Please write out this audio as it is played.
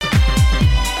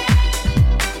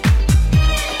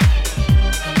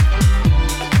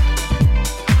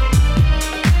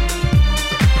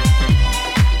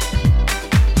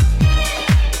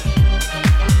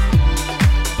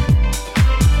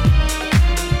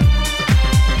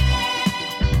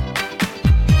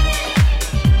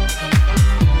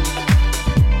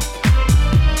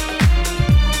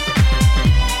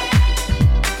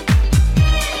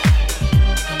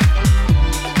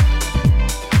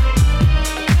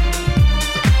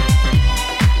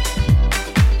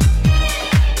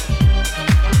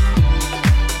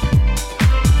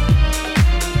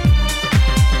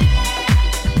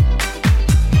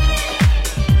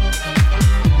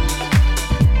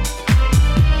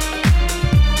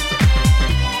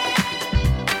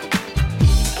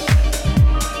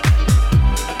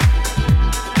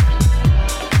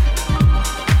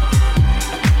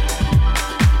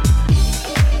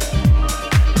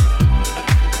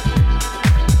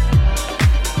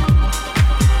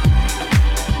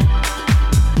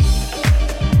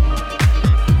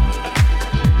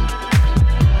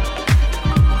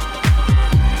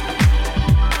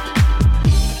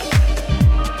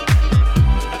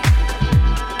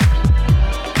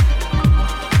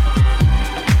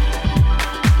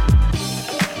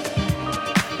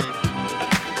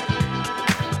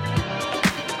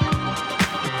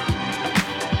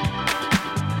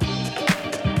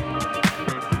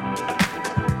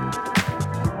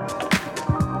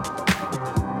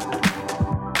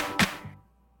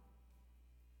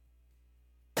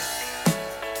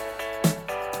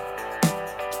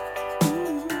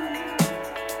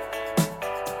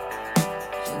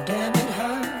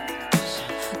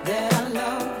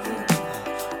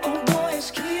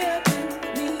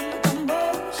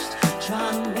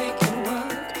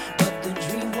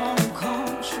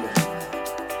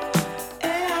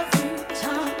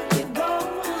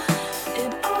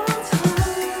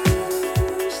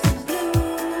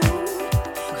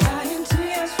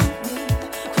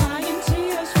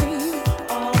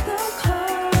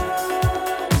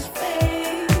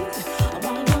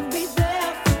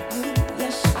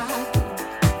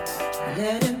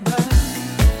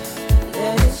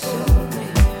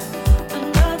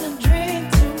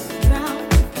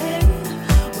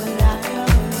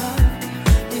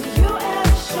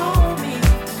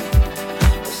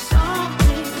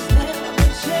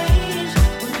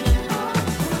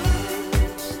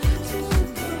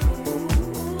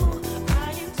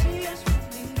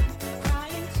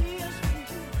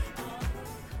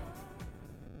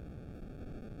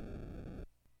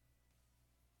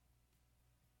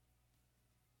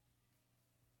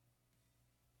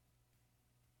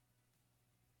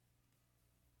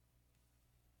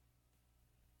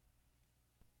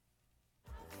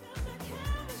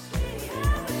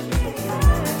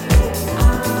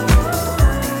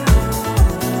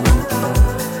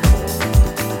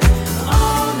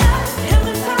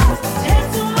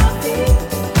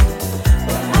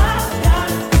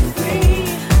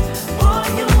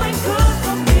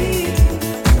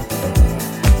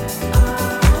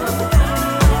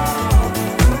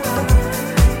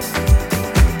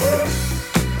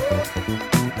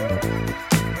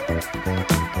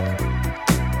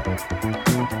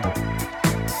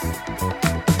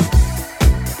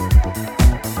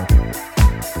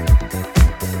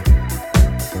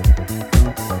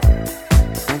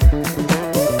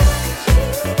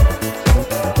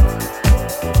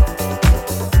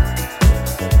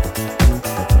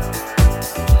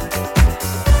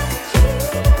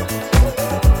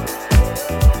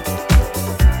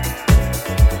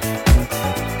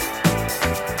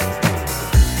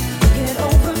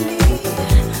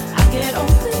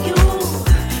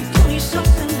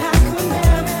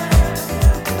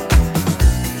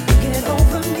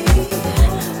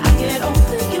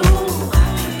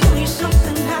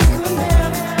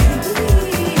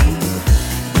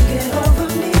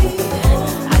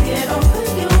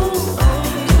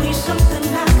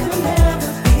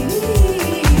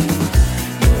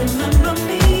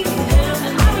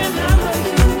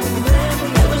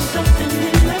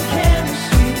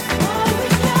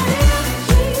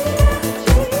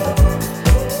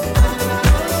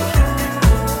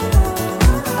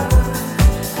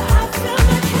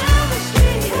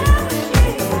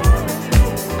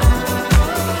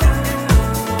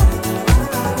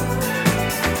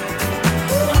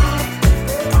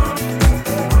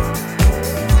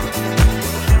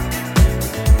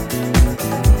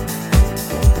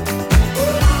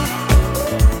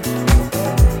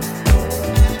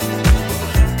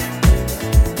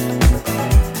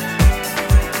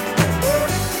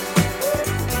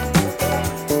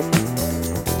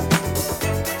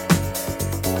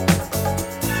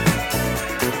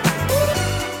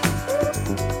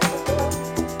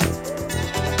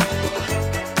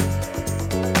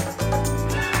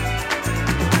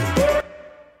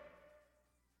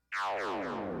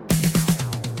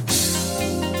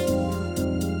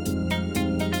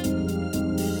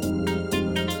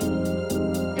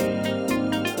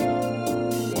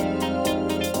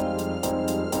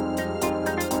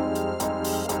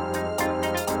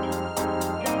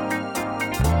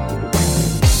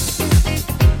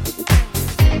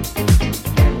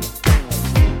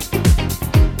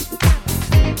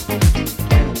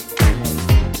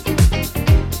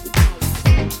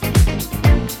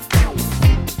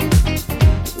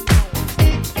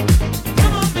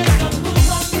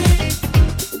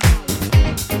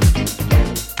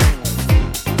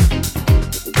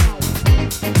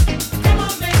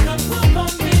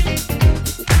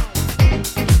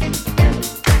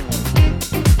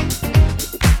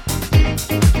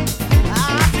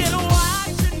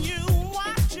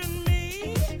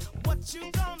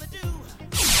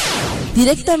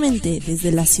Directamente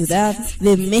desde la ciudad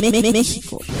de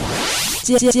México.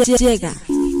 Llega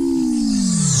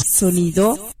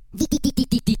Sonido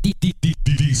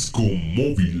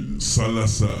Discomovil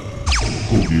Salazar,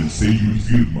 con el sello y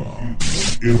firma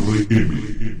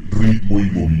RM, Ritmo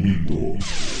y Movimiento.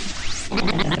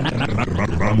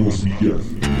 Ramos Villar.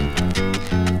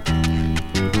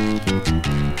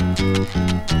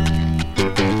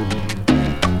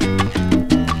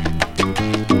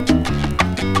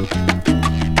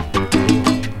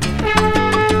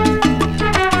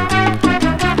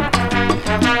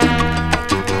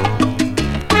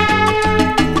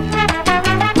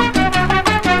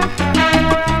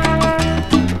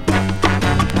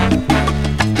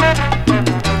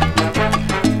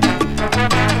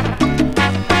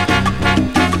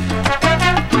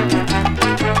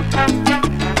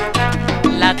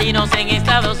 Latinos en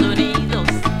Estados Unidos,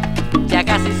 ya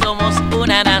casi somos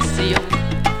una nación.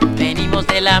 Venimos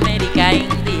de la América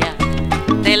India,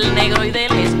 del negro y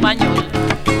del español.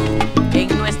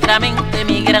 En nuestra mente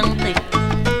migrante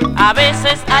a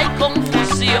veces hay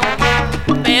confusión,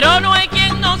 pero no hay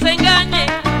quien nos engañe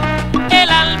el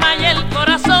alma y el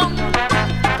corazón,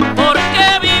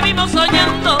 porque vivimos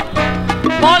soñando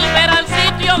volver al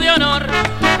sitio de honor.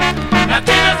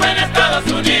 Latinos en Estados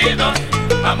Unidos,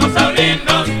 vamos a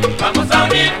unirnos, vamos a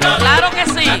unirnos. Claro que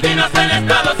sí. Latinos en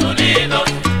Estados Unidos,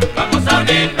 vamos a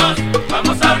unirnos,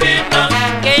 vamos a unirnos.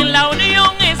 Que en la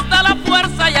unión está la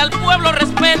fuerza y al pueblo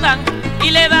respetan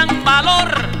y le dan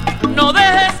valor. No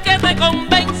dejes que te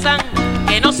convenzan,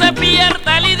 que no se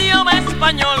pierda el idioma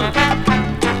español.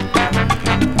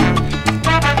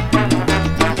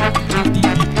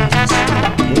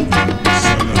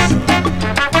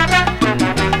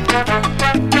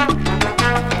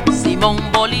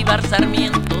 Simón Bolívar,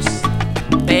 Sarmientos,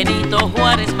 Benito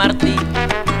Juárez, Martí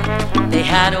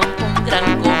dejaron un gran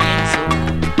comienzo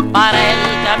para el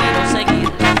camino seguir.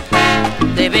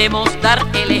 Debemos dar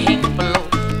el ejemplo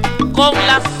con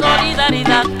la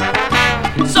solidaridad.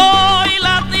 Soy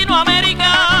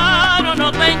latinoamericano,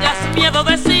 no tengas miedo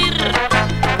de decir,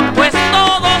 pues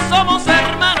todos somos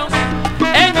hermanos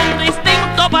en un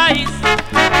distinto país.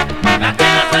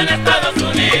 Latinos en Estados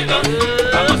Unidos,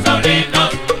 vamos a unirnos,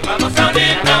 vamos a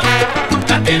unirnos.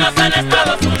 Latinos en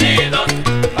Estados Unidos,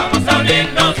 vamos a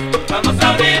unirnos, vamos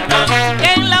a unirnos.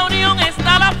 Que en la unión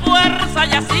está la fuerza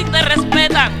y así te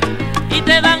respetan y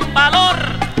te dan valor.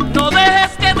 No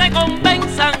dejes que te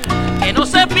convenzan, que no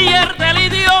se pierde el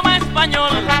idioma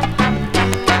español.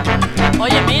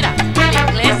 Oye, mira, el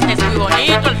inglés es muy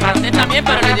bonito, el francés también,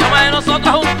 pero el idioma de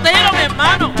nosotros es un tiro, mi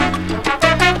hermano.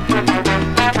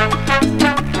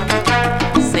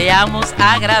 Seamos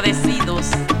agradecidos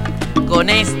con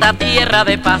esta tierra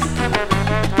de paz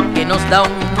que nos da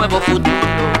un nuevo futuro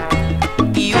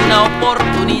y una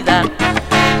oportunidad.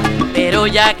 Pero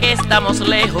ya que estamos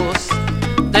lejos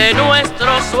de nuestro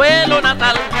suelo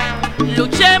natal,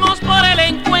 luchemos por el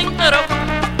encuentro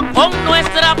con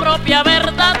nuestra propia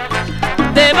verdad.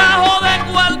 Debajo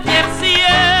de cualquier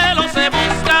cielo se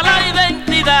busca la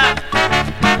identidad.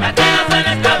 Latinos en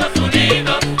Estados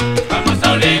Unidos, vamos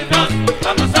a unirnos,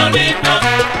 vamos a unirnos.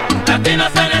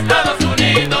 Latinos en Estados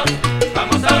Unidos,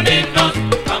 vamos a unirnos,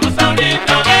 vamos a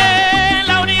unirnos. En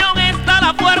la unión está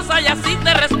la fuerza y así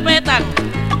te respetan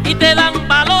y te dan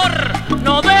valor.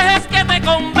 No dejes que te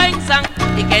convenzan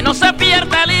y que no se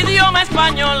pierda el idioma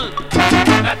español.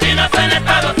 Latinos en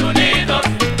Estados Unidos,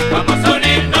 vamos a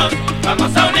unirnos,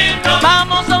 vamos a unirnos.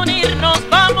 Vamos a unirnos,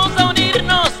 vamos a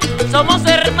unirnos. Somos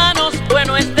hermanos,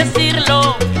 bueno es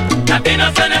decirlo.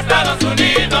 Latinos en Estados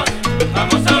Unidos,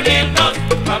 vamos a unirnos,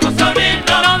 vamos a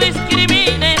unirnos. No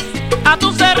discrimines a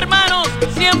tus hermanos,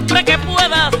 siempre que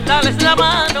puedas, dales la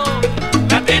mano.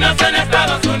 Latinos en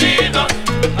Estados Unidos,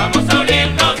 vamos a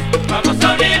unirnos, vamos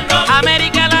a unirnos.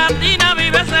 América Latina,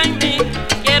 vives en mí,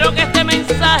 quiero que este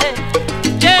mensaje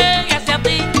llegue hacia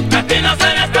ti. Latinos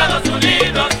en Estados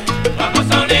Unidos, vamos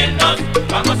a unirnos,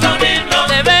 vamos a unirnos.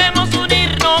 Debemos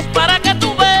unirnos para que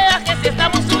tú veas que si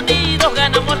estamos unidos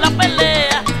ganamos la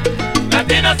pelea.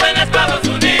 Latinos en Estados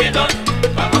Unidos,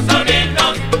 vamos a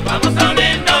unirnos, vamos a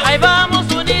unirnos. Ahí vamos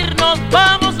a unirnos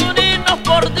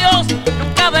por Dios,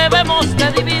 nunca debemos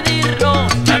de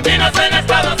dividirnos. Latinos en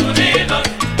Estados Unidos,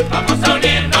 vamos a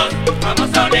unirnos,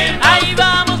 vamos a unirnos. Ahí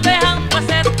vamos dejando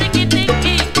ese tiki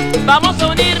tiki, vamos a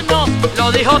unirnos,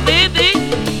 lo dijo Titi.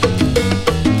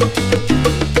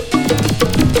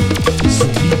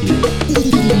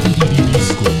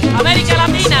 América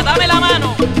Latina, dame la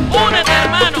mano, únete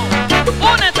hermano,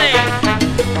 únete.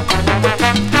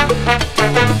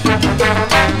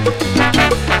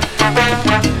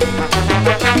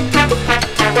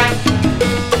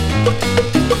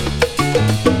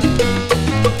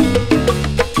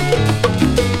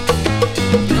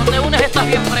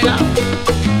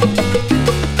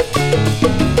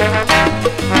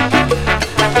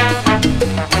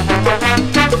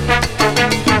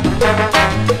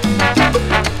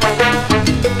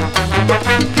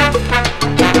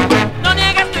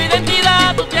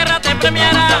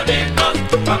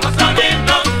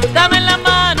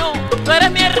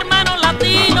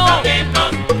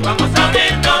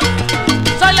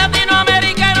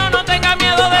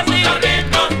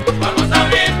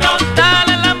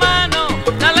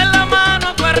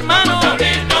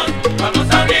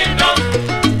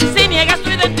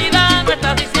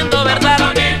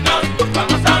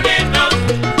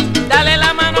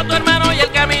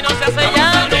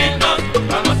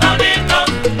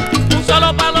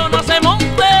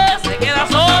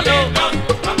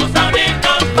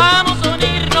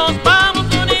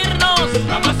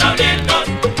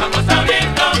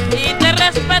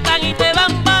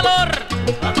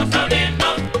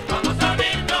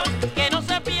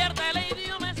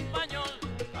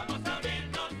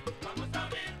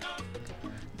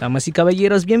 Damas y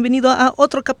caballeros, bienvenido a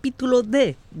otro capítulo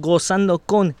de Gozando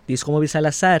con Discomovil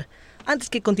Salazar. Antes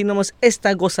que continuemos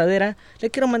esta gozadera, le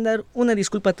quiero mandar una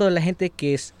disculpa a toda la gente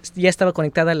que ya estaba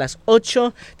conectada a las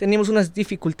 8. Teníamos unas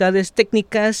dificultades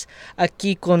técnicas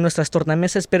aquí con nuestras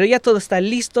tornamesas, pero ya todo está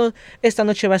listo. Esta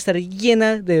noche va a estar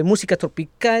llena de música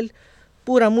tropical,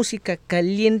 pura música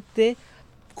caliente,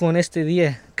 con este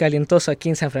día calientoso aquí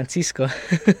en San Francisco.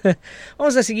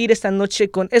 Vamos a seguir esta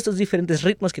noche con estos diferentes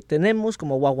ritmos que tenemos,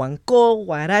 como guaguancó,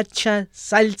 guaracha,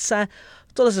 salsa,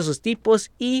 todos esos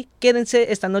tipos. Y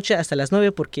quédense esta noche hasta las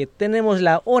 9 porque tenemos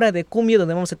la hora de cumbia,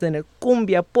 donde vamos a tener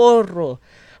cumbia, porro,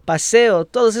 paseo,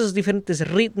 todos esos diferentes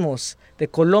ritmos de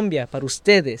Colombia para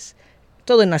ustedes,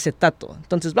 todo en acetato.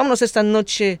 Entonces vámonos esta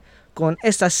noche con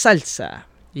esta salsa,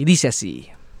 y dice así.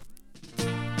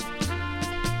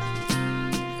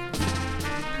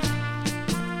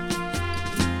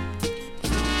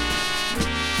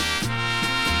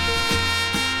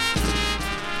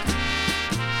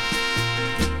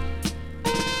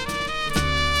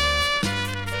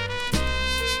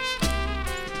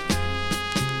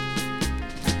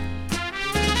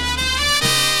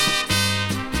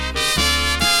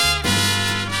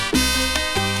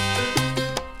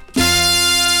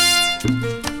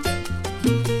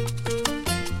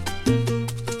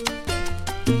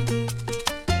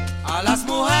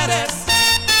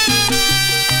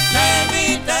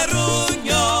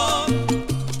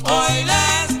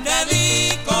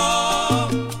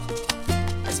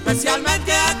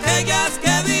 Especialmente aquellas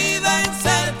que viven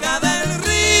cerca del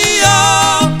río,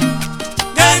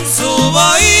 en su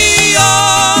bohío,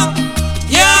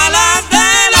 y a las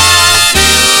de la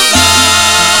ciudad.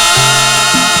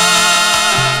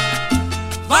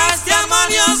 Va este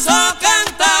armonioso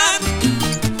cantar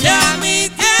que a mi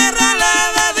tierra le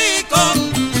dedico,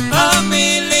 a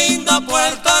mi lindo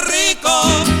Puerto Rico.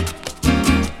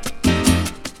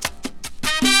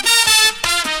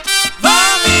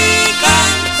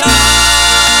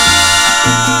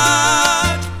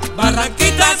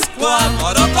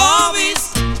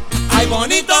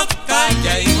 Bonito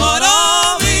Calle y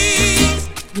Morovis,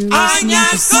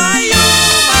 Añasco y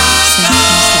Humacao.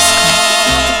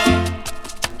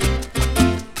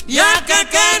 Y aquel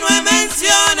que no he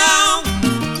mencionado,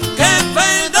 que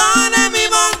perdone mi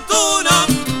montuno,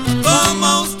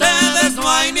 como ustedes no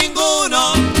hay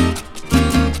ninguno.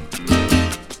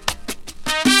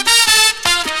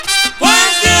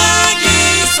 Pues de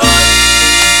allí soy.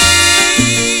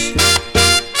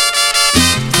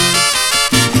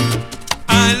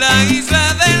 La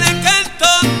isla del encanto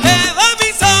llevo mi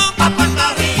son, pa' Puerto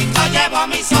Rico llevo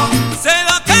mi son. Se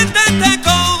lo canta este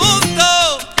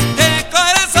conjunto de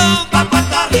corazón, pa'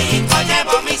 Puerto Rico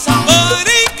llevo mi son.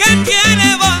 Borique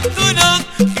tiene montuno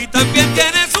y también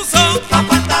tiene su son, pa'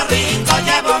 Puerto Rico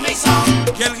llevo mi son.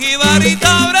 Y el jibarito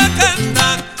ahora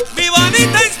canta mi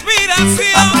bonita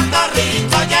inspiración, pa' Puerto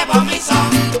Rico llevo mi son.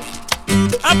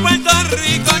 A Puerto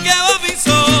Rico llevo mi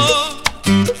son,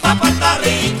 pa' Puerto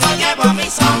Rico llevo mi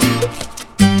son.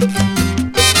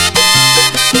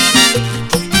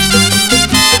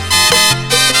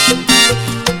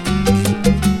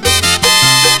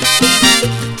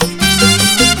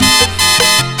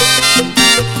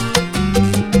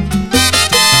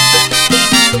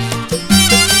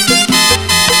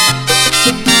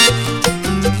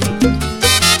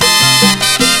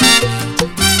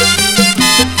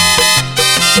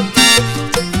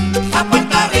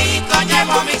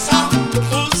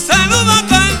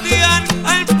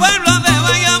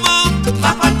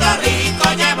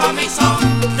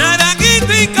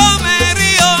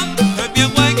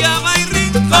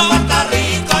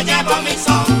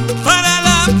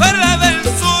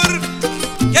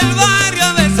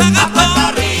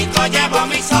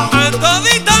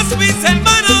 Mis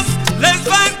hermanos les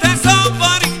falta son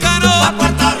boricano, a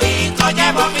Puerto Rico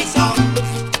llevo mi son.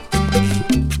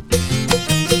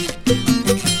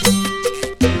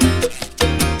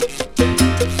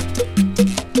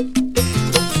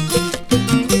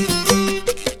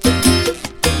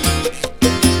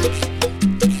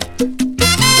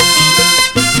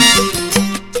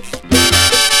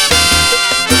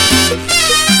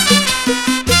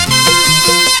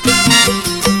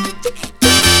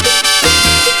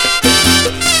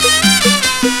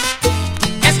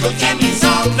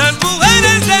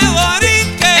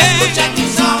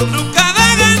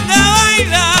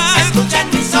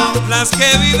 Las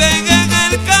que viven en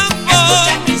el campo,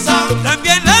 escuchen mi son.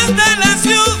 También las de la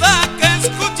ciudad que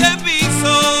escuchen mi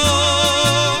son.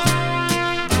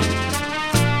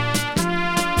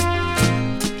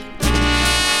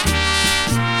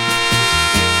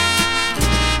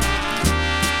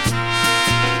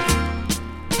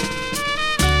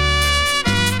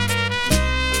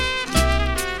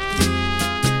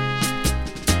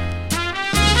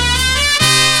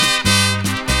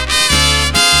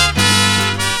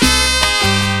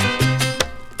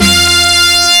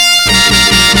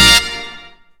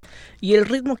 Y el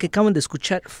ritmo que acaban de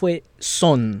escuchar fue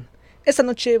son. Esta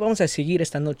noche vamos a seguir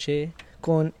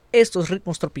con estos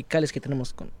ritmos tropicales que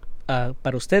tenemos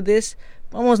para ustedes.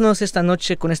 Vámonos esta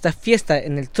noche con esta fiesta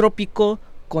en el trópico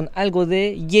con algo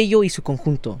de Yello y su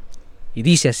conjunto. Y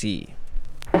dice así.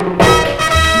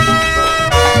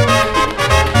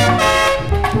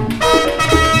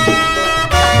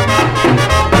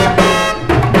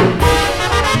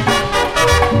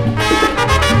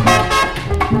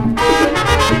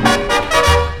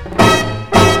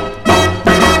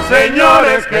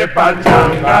 Señores, que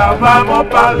pachanga, vamos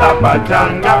pa' la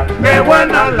pachanga, qué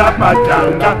buena la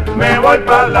pachanga, me voy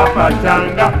pa' la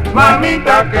pachanga,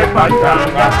 mamita que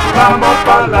pachanga, vamos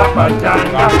pa' la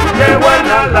pachanga, qué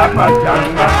buena la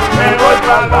pachanga, me voy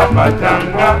pa' la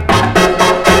pachanga.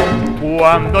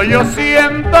 Cuando yo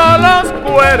siento los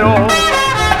cueros,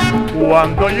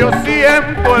 cuando yo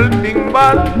siento el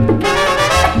timbal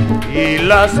y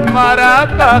las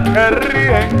maracas que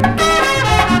ríen,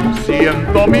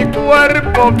 siento mi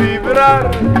cuerpo vibrar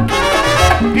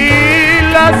y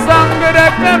la sangre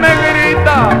que me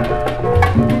grita,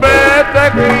 vete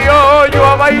criollo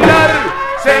a bailar.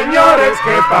 Señores,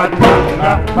 que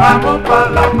pachanga, vamos pa'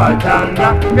 la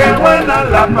pachanga, qué buena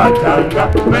la pachanga,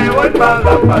 me voy pa'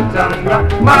 la pachanga,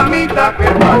 mamita que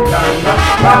pachanga,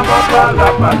 vamos pa'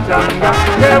 la pachanga,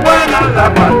 qué buena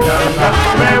la pachanga,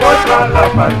 me voy pa' la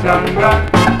pachanga.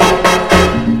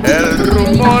 El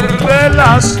rumor de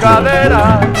las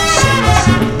caderas,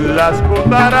 las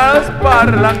cútaras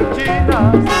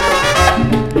parlanchinas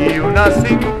y una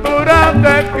cintura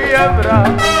de piedra,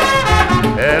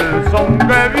 el son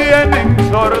que viene en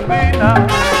sordina.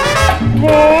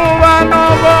 Cuba no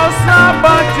goza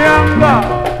pachanga,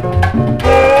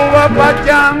 Cuba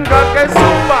pachanga que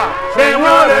suba.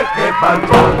 Señores, que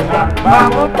pachanga,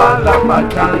 vamos pa' la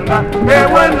pachanga, qué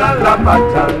buena la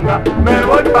pachanga, me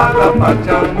voy pa' la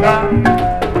pachanga.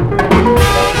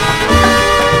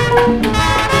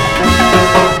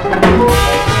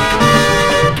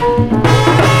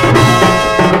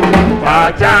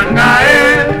 Pachanga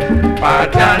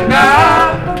pachanga,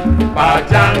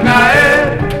 pachanga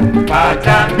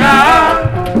pachanga,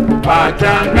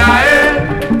 pachanga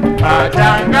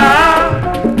pachanga,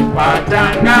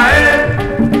 pachanga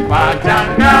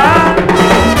pachanga.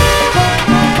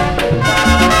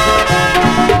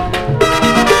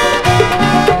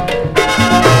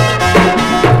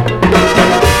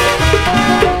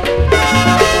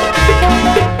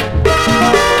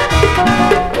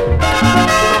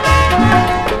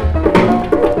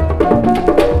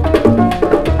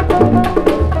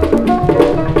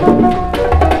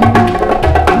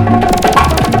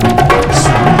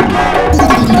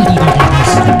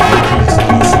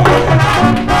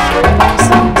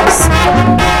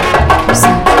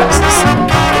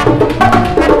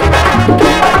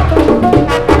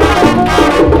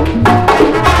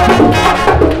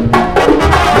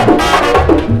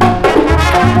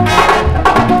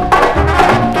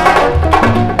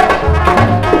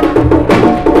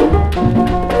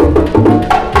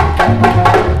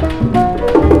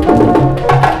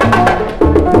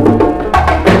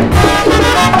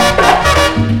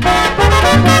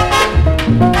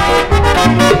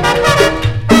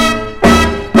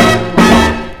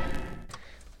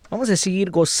 De seguir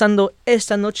gozando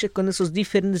esta noche con esos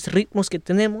diferentes ritmos que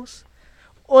tenemos.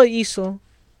 Hoy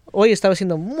estaba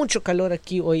haciendo mucho calor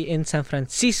aquí hoy en San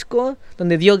Francisco,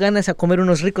 donde dio ganas a comer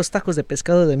unos ricos tacos de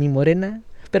pescado de mi morena,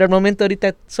 pero al momento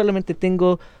ahorita solamente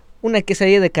tengo una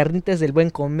quesadilla de carnitas del Buen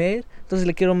Comer. Entonces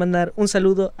le quiero mandar un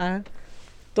saludo a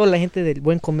toda la gente del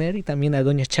Buen Comer y también a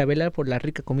doña Chabela por la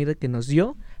rica comida que nos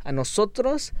dio a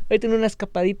nosotros. Hoy tengo una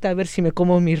escapadita a ver si me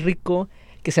como mi rico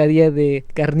quesadilla de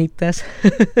carnitas.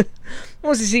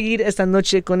 Vamos a seguir esta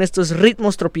noche con estos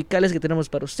ritmos tropicales que tenemos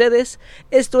para ustedes.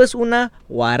 Esto es una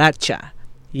guaracha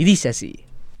y dice así.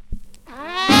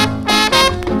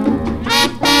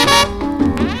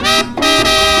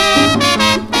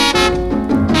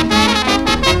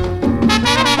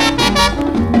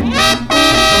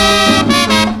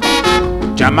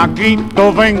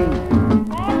 Chamaquito ven,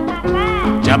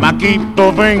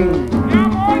 chamaquito ven,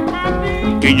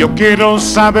 que yo quiero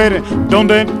saber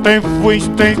dónde te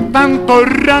fuiste tanto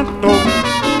rato.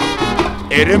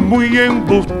 Eres muy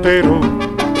embustero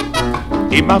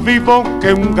y más vivo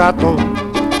que un gato,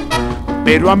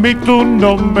 pero a mí tú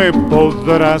no me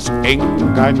podrás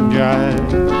engañar.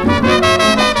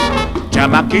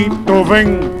 Chamaquito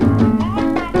ven,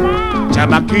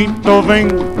 chamaquito ven,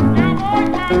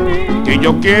 que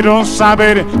yo quiero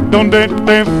saber dónde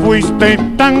te fuiste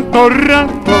tanto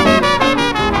rato.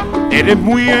 Eres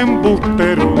muy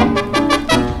embustero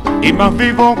y más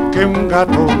vivo que un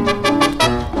gato,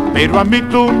 pero a mí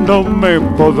tú no me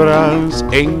podrás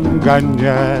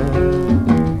engañar.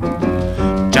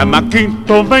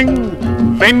 Chamaquito, ven,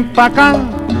 ven pa' acá,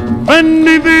 ven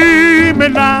y dime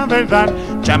la verdad.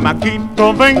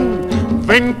 Chamaquito, ven,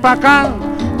 ven pa' acá,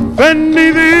 ven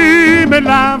y dime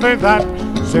la verdad.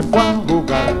 Se fue a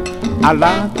jugar a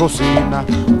la cocina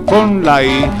con la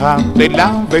hija de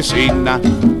la vecina.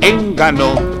 Él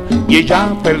ganó y ella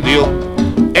perdió,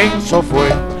 eso fue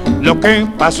lo que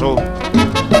pasó.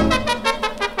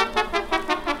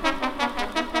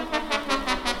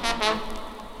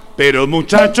 Pero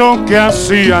muchacho, ¿qué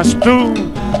hacías tú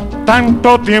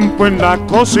tanto tiempo en la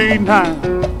cocina?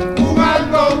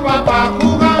 Jugando, papá,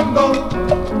 jugando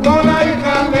con la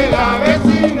hija de la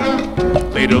vecina.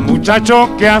 Pero muchacho,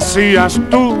 ¿qué hacías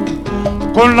tú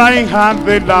con la hija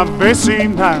de la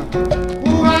vecina?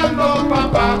 Jugando,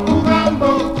 papá,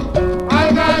 jugando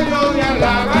al gallo y a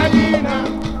la gallina.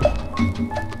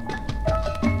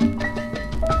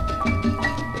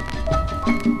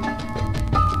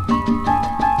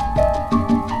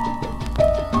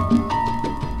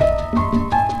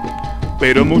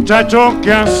 Pero muchacho,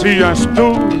 ¿qué hacías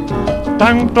tú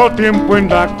tanto tiempo en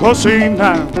la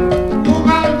cocina?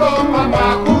 Jugando,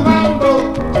 papá,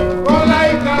 jugando con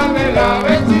la hija de la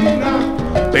vecina.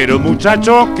 Pero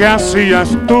muchacho, ¿qué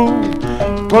hacías tú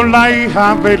con la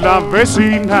hija de la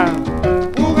vecina?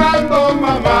 Jugando,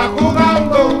 mamá,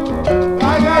 jugando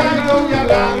al gallo y a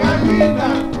la gallina.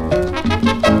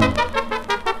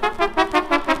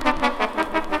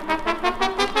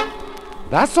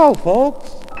 That's all,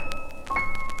 folks.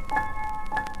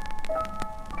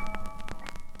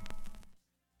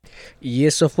 Y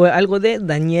eso fue algo de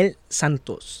Daniel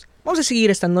Santos. Vamos a seguir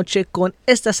esta noche con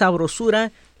esta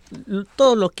sabrosura,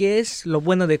 todo lo que es lo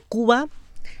bueno de Cuba.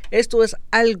 Esto es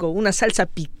algo, una salsa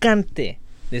picante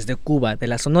desde Cuba, de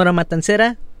la Sonora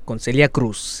Matancera, con Celia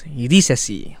Cruz. Y dice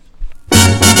así.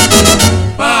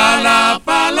 Pala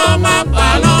paloma,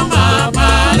 paloma,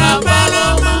 pala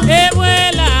paloma. Que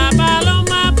vuela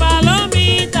paloma,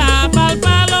 palomita, pal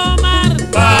palomar.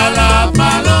 Pala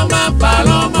paloma,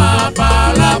 paloma,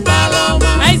 pala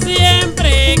paloma. Ay,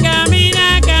 siempre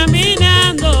camina,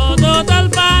 caminando, total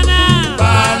pana.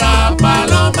 Pala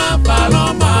paloma,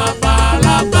 paloma,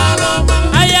 pala paloma.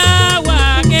 Hay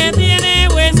agua que tiene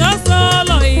huesos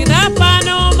solo y raspa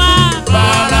nomás.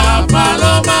 Pala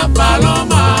paloma,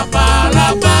 paloma,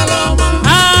 pala paloma.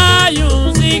 Hay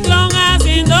un ciclón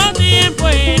haciendo tiempo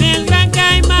en el Gran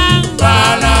Caimán.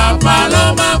 Pala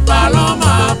paloma,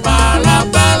 paloma, pala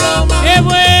paloma. Que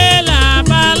vuela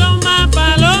paloma,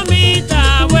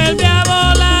 palomita, vuelve a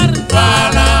volar.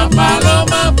 Pala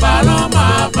paloma,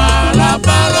 paloma, pala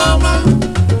paloma.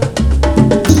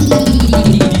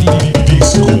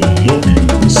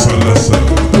 Discomovil Salazar.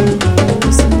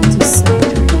 San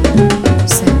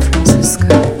Francisco.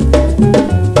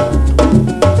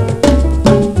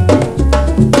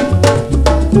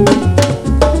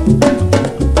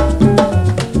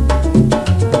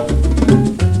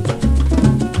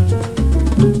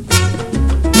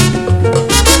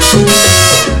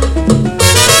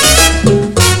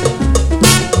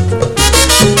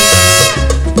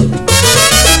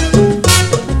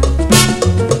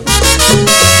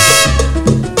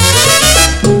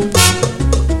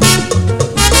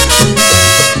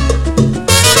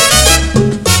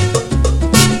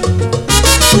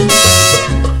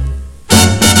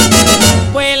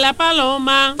 Vuela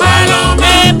paloma, paloma,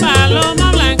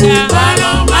 paloma blanca,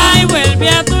 paloma, ay vuelve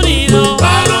a tu nido,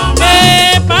 paloma,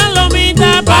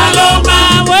 palomita,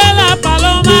 paloma, vuela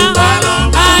paloma,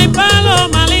 paloma, ay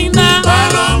paloma linda,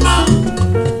 paloma.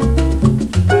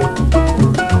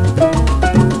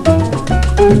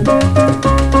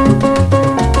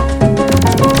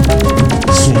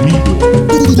 Sonido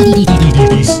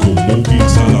Discomovil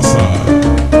Salazar.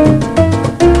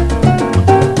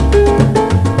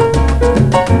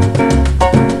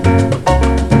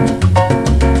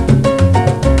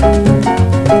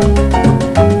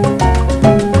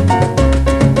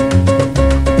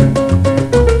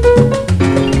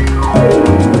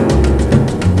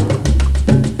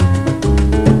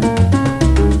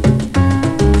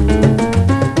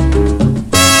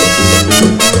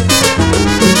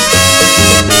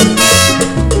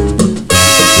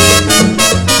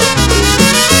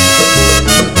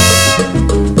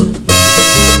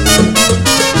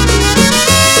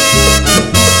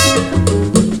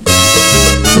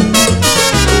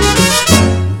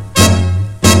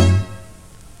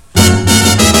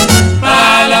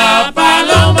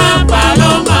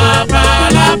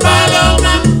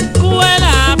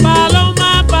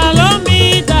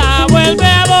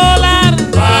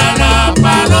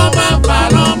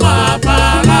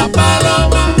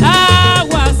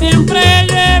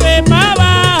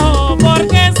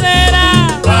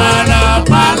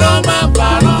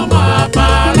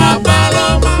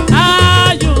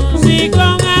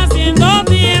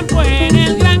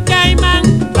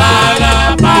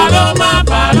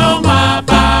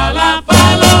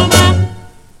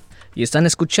 y están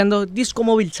escuchando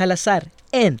Discomovil Salazar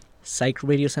en Psych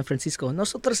Radio San Francisco.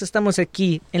 Nosotros estamos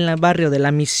aquí en el barrio de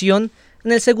La Misión,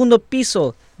 en el segundo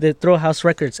piso de Throw House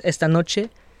Records esta noche,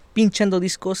 pinchando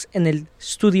discos en el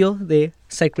estudio de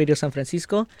Psych Radio San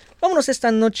Francisco. Vámonos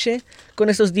esta noche con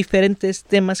esos diferentes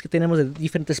temas que tenemos de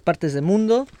diferentes partes del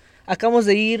mundo. Acabamos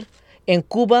de ir en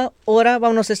Cuba, ahora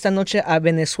vámonos esta noche a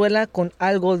Venezuela con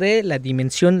algo de la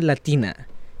dimensión latina.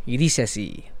 Y dice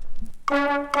así.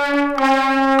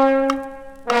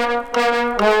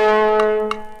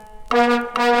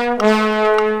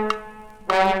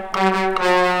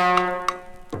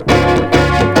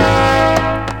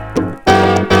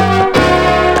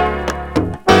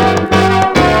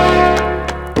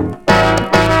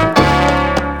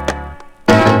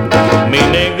 Mi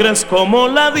negra es como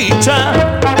la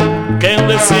dicha que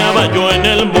deseaba yo en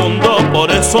el mundo,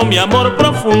 por eso mi amor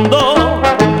profundo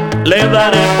le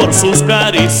daré por sus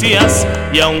caricias.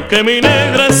 Y aunque mi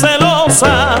negra es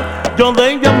celosa, yo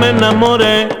de ella me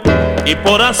enamoré, y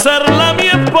por hacerla mi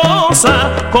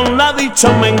esposa con la dicha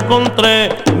me encontré.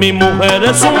 Mi mujer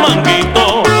es un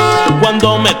manguito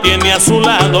cuando me tiene a su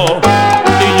lado,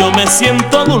 y yo me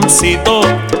siento dulcito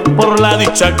por la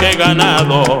dicha que he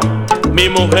ganado. Mi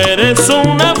mujer es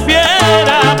una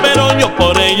fiera, pero yo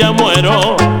por ella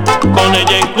muero. Con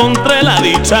ella encontré la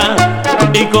dicha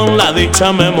y con la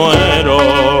dicha me muero.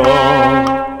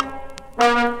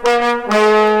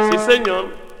 Sí, señor.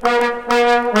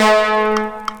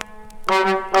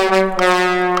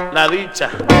 La dicha.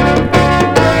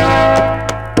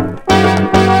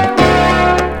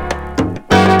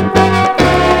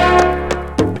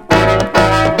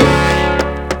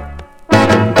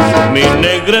 Mi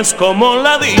negra es como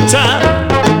la dicha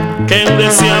que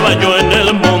deseaba yo en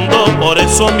el mundo, por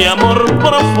eso mi amor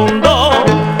profundo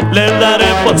le daré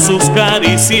por sus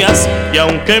caricias. Y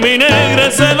aunque mi negra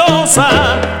es celosa,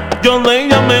 yo de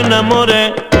ella me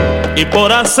enamoré, y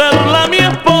por hacerla mi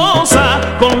esposa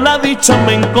con la dicha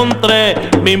me encontré.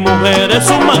 Mi mujer es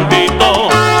un manguito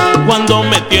cuando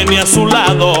me tiene a su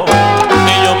lado,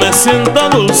 y yo me siento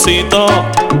dulcito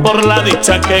por la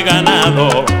dicha que he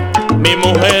ganado. Mi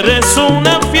mujer es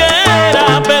una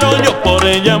fiera, pero yo por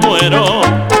ella muero.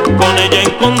 Con ella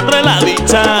encontré la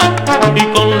dicha y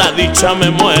con la dicha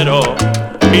me muero.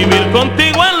 Vivir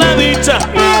contigo es la dicha,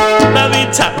 la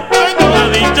dicha, la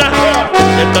dicha.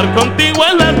 Estar contigo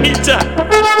es la dicha,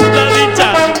 la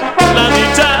dicha, la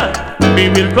dicha.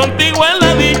 Vivir contigo es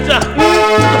la dicha,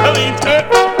 la dicha,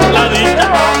 la dicha.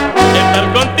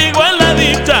 Estar contigo es la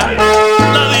dicha,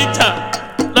 la dicha,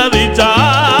 la dicha.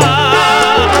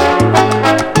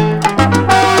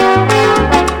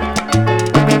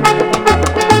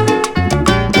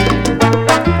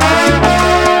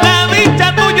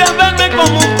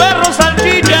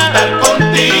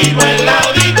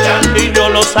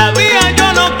 Sabía,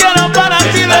 yo no quiero para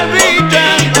ti desdicha.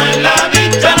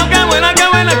 Pero qué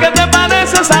buena que te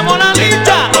parece esa mona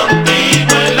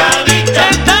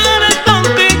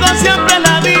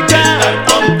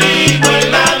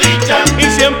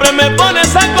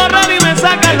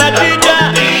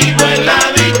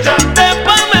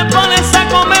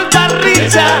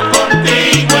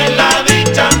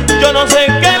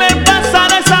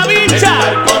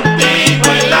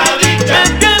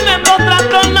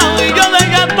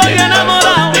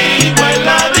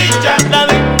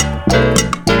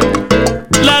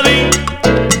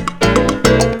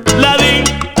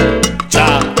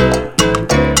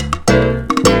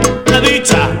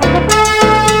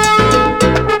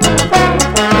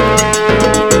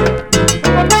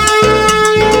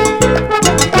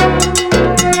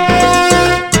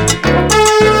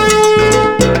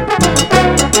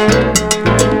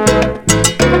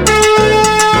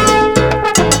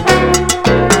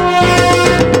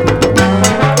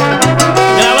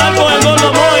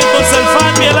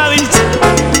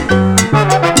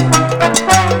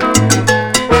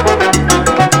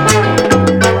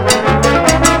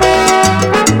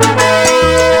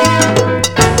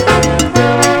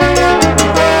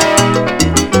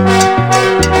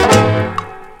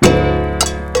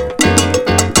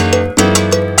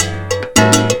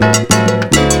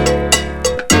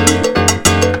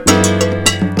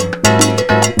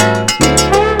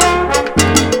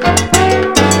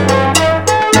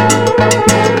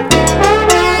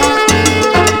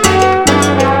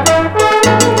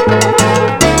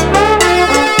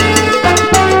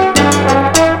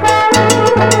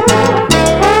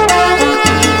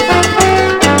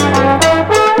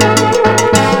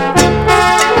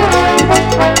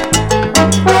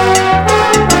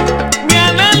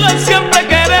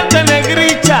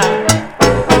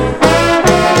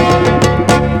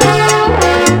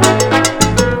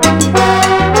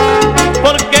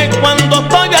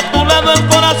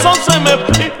se me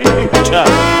pincha.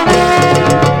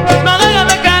 No dejes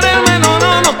de quererme, no,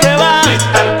 no, no, que va.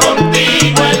 Estar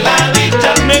contigo en la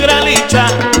dicha. Negra licha,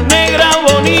 negra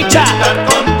bonicha. Estar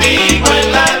contigo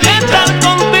en la dicha. Estar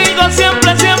contigo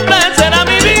siempre, siempre será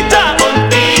mi dicha.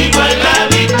 Contigo en la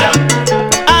dicha.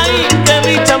 Ay, qué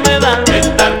dicha me da.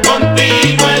 Estar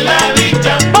contigo en la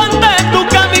dicha. Ponte tu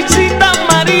camisita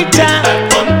amarilla. Estar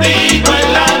contigo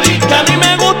en la Que dicha. a mí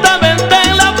me gusta verte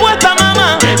en la puesta,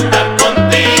 mamá. Estar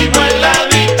contigo en la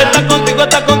dicha. Estar contigo,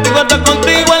 estar contigo, estar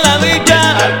contigo en la dicha.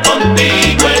 Estar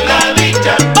contigo en la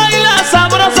dicha. Baila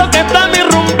sabroso que está mi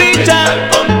rumbicha. Estar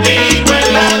contigo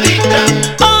en la dicha.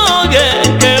 Oye,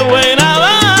 qué buena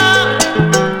va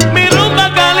mi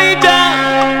rumba calilla.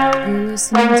 You're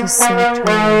listening to Silk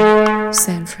Radio,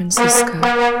 San Francisco.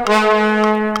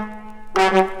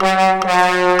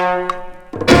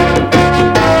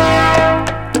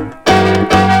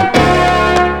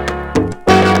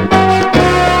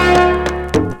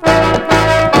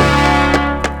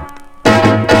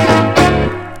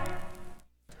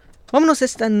 Vámonos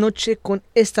esta noche con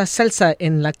esta salsa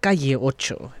en la calle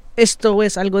 8. Esto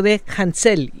es algo de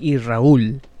Hansel y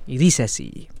Raúl. Y dice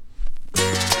así.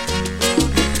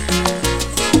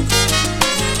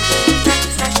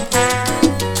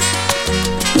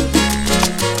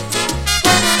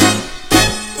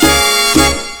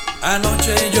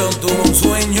 Anoche yo tuve un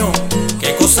sueño,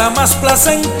 qué cosa más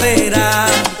placentera.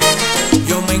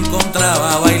 Yo me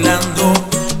encontraba bailando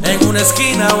en una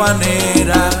esquina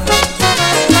habanera,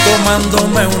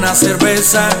 tomándome una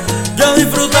cerveza, yo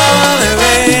disfrutaba de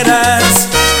veras,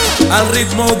 al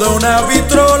ritmo de una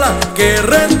vitrola que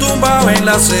retumbaba en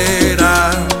la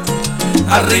acera.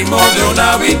 Al ritmo de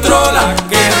una vitrola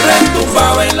que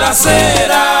retumbaba en la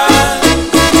acera.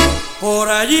 Por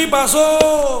allí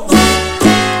pasó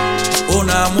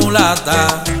una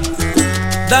mulata,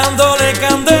 dándole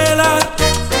candela,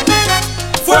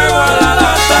 fuego a la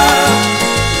lata.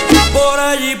 Por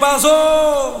allí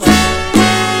pasó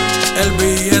el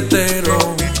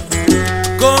billetero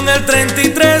con el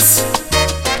 33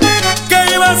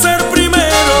 que iba a ser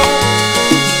primero.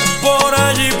 Por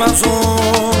allí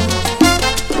pasó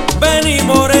Benny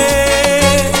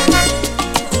Moré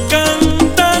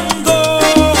cantando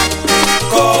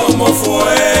como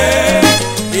fue.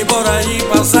 Y por allí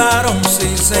pasaron,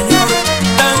 sí señor,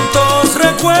 tantos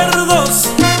recuerdos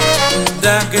de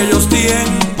aquellos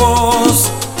tiempos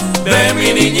de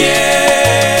mi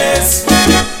niñez.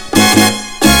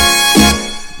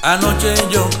 Anoche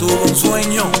yo tuve un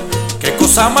sueño, qué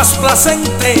cosa más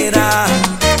placentera.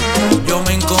 Yo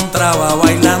me encontraba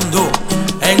bailando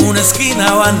en una esquina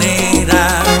habanera,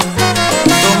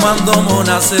 tomándome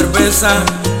una cerveza,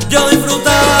 yo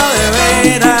disfrutaba de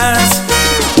veras,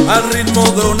 al ritmo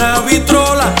de una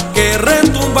vitrola que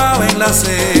retumbaba en la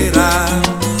acera.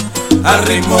 Al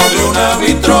ritmo de una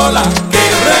vitrola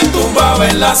que retumbaba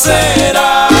en la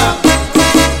acera.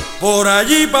 Por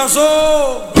allí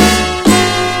pasó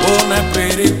una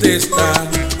espiritista,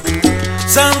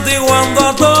 santiguando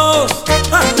a todos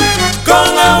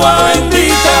con agua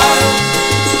bendita.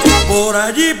 Por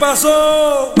allí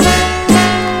pasó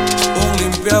un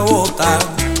limpiabota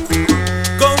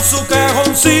con su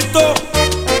cajoncito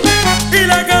y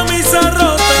la camisa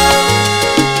rota.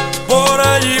 Por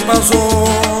allí pasó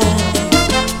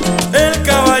el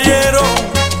caballero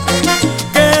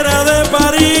que era de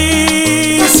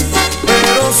París,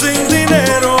 pero sin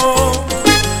dinero.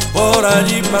 Por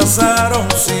allí pasaron,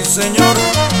 sí señor,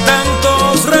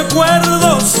 tantos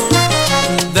recuerdos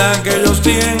de aquellos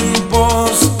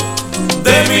tiempos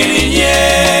de mi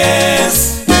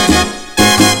niñez.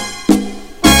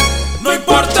 No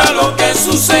importa lo que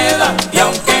suceda, y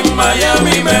aunque en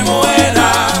Miami me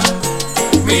muera,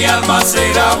 mi alma se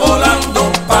irá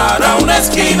volando para una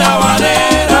esquina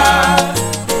habanera.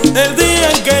 El día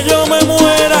en que yo me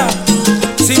muera,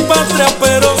 sin patria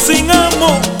pero sin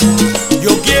amo,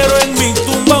 yo quiero en mi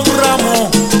tumba un ramo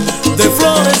de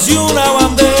flores y una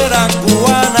bandera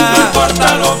cubana. No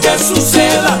importa lo que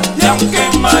suceda, y aunque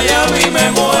en Miami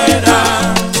me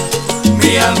muera,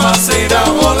 mi alma se irá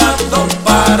volando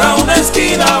para una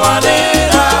esquina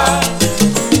habanera.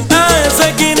 A esa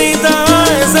esquinita, a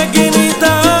esa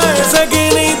esquinita, a esa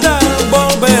esquinita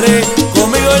volveré.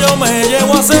 Conmigo yo me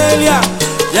llevo a Celia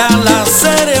y a la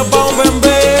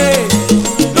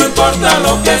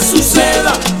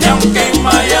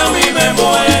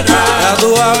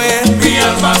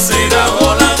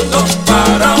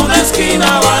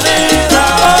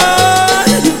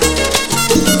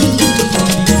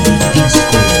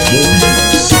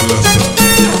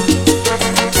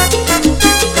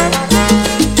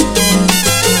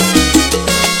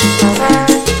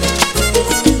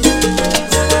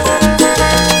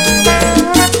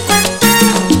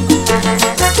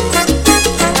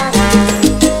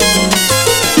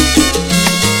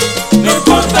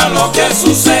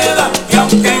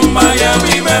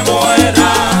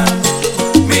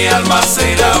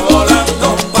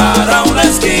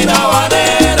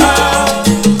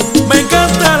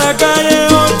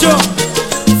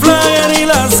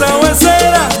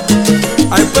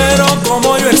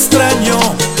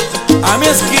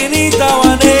esquinita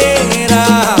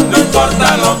habanera. No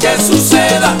importa lo que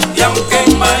suceda y aunque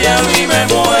en Miami me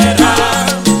muera,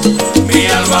 mi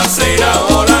alma se irá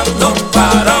volando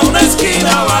para una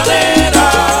esquina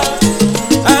habanera.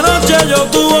 Anoche yo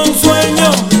tuve un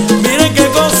sueño, miren qué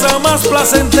cosa más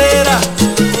placentera.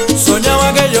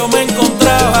 Soñaba que yo me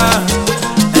encontraba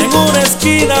en una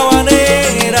esquina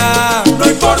habanera. No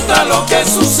importa lo que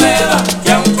suceda y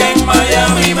aunque en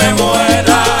Miami me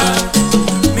muera,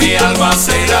 mi alma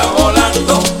se irá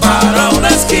volando para una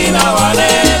esquina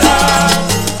habanera.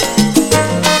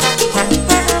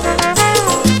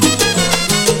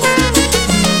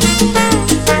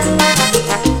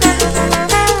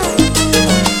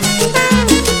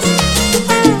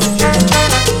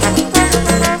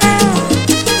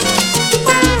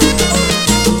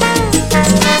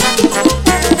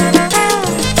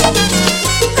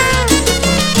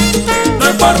 No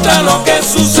importa lo que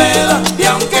suceda y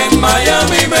aunque en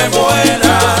Miami me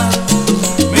muera,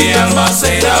 mi alma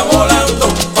se irá volando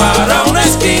para una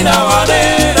esquina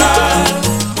habanera.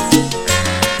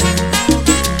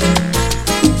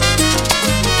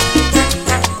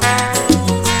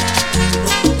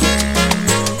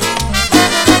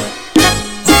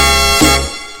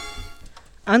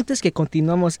 Antes que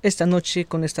continuamos esta noche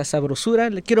con esta sabrosura,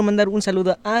 le quiero mandar un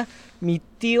saludo a mi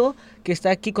tío que está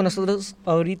aquí con nosotros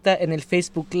ahorita en el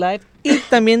Facebook Live. Y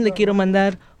también le quiero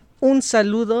mandar un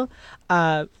saludo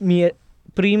a mi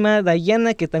prima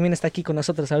Diana, que también está aquí con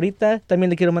nosotros ahorita. También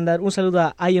le quiero mandar un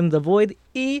saludo a I Am The Void.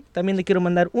 Y también le quiero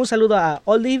mandar un saludo a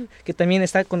Olive, que también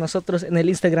está con nosotros en el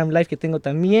Instagram Live que tengo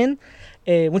también.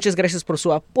 Muchas gracias por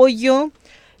su apoyo.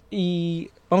 Y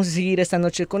vamos a seguir esta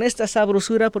noche con esta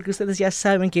sabrosura, porque ustedes ya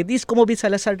saben que Discomovil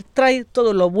Salazar trae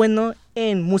todo lo bueno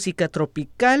en música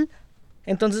tropical.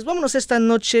 Entonces vámonos esta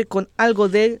noche con algo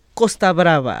de Costa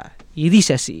Brava. Y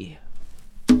dice así.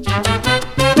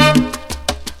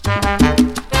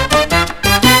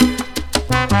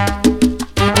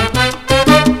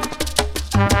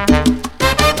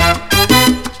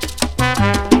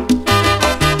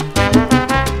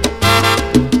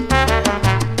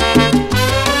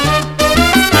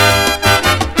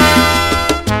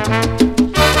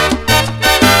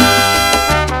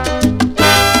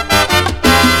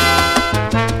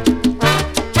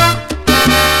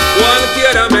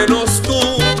 Cualquiera menos tú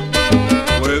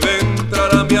puede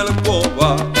entrar a mi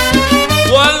alcoba.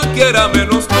 Cualquiera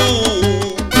menos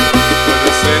tú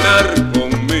puede cenar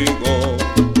conmigo.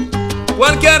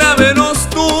 Cualquiera menos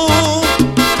tú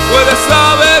puede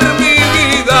saber mi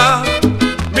vida,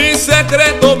 mi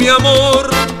secreto, mi amor,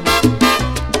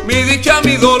 mi dicha,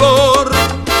 mi dolor.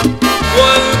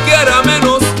 Cualquiera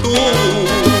menos tú.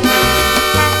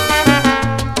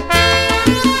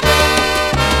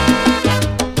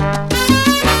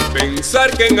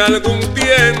 Pensar que en algún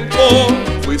tiempo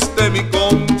fuiste mi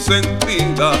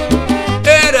consentida,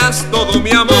 eras todo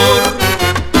mi amor,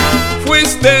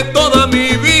 fuiste toda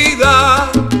mi vida.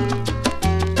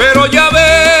 Pero ya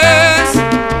ves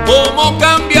cómo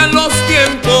cambian los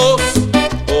tiempos,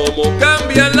 cómo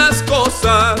cambian las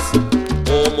cosas,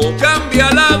 cómo cambia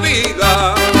la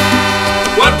vida.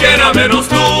 Cualquiera menos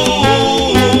tú.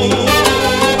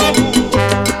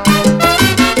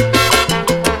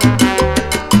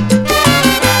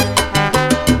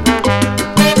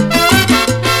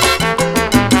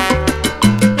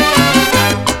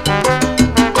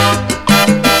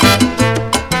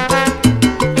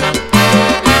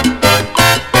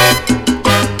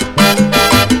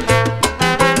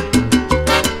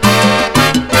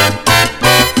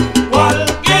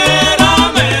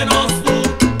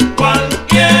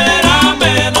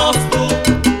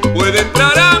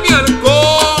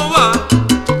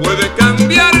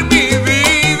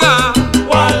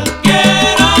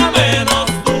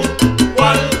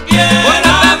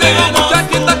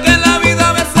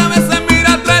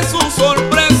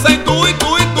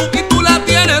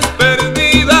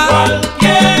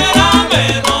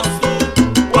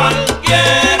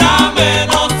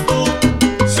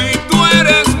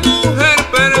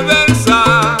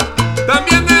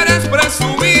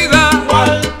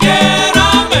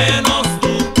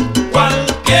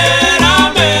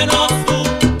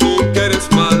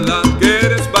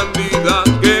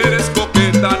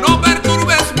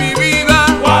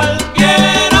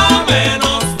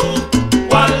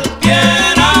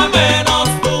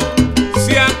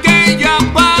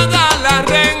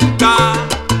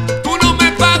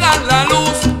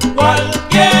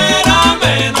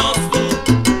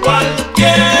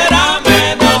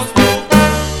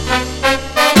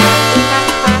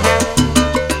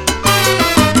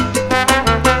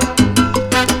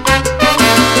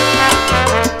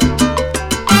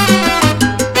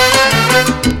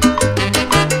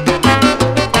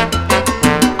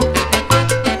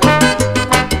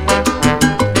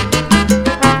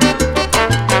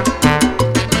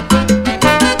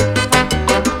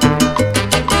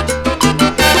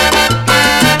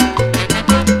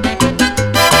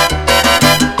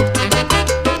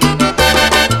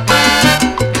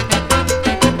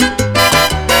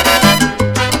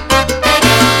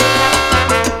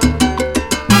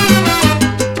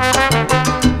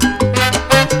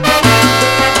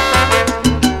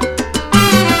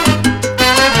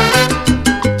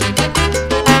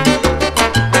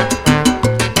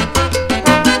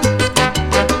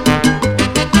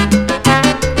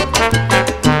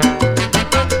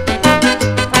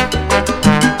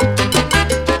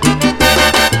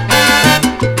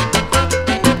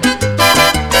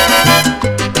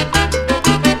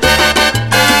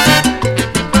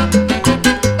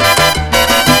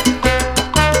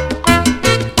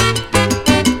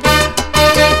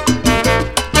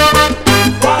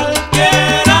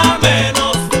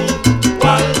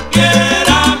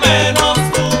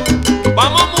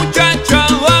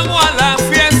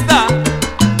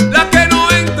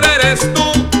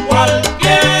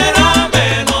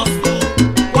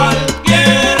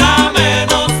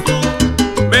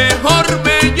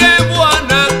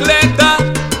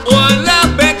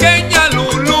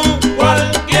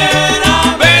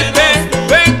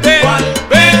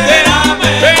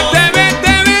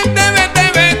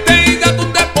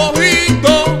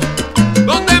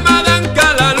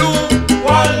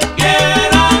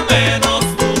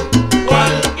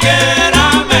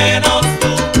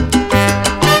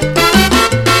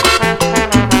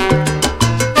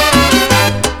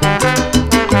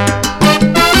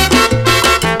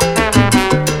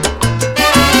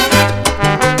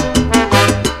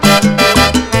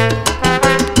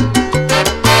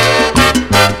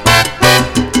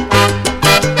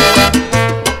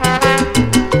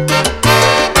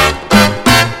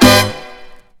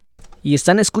 y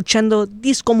están escuchando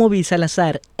Discomovil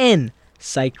Salazar en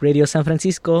Psych Radio San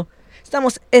Francisco.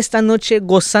 Estamos esta noche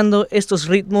gozando estos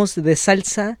ritmos de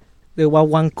salsa, de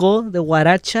guaguancó, de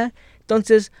guaracha.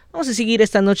 Entonces vamos a seguir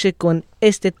esta noche con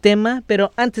este tema,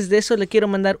 pero antes de eso le quiero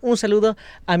mandar un saludo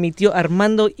a mi tío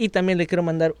Armando y también le quiero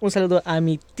mandar un saludo a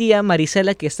mi tía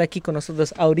Marisela, que está aquí con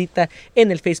nosotros ahorita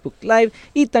en el Facebook Live,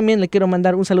 y también le quiero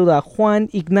mandar un saludo a Juan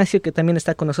Ignacio, que también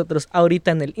está con nosotros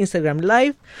ahorita en el Instagram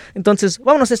Live. Entonces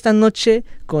vámonos esta noche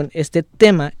con este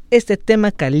tema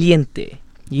caliente,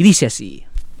 y dice así.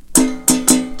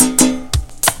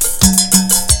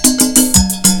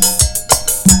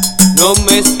 No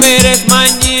me esperes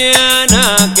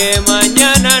mañana, que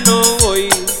mañana no voy.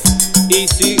 Y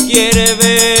si quiere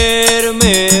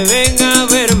verme, ven a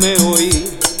verme hoy.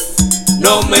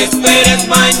 No me esperes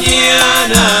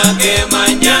mañana, que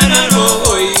mañana no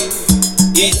voy.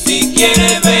 Y si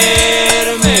quiere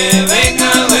verme, ven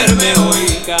a verme hoy,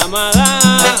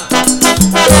 camada.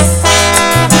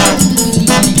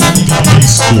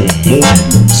 Discomovil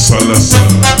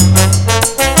Salazar.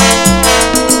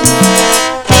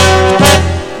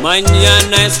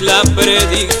 Mañana es la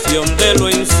predicción de lo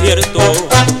incierto.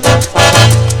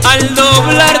 Al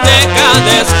doblar de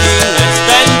cada esquina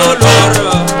está el dolor.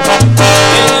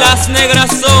 En las negras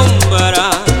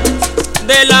sombras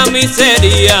de la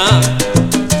miseria,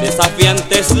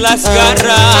 desafiantes las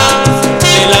garras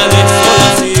de la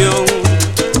desolación.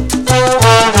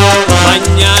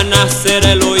 Mañana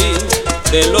será el hoy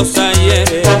de los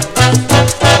ayeres,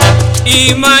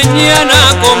 y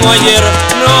mañana como ayer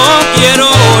no quiero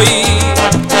hoy,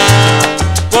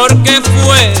 porque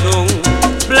fueron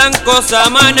blancos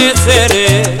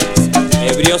amaneceres,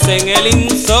 ebrios en el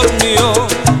insomnio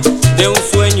de un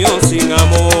sueño sin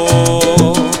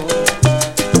amor.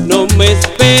 No me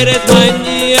esperes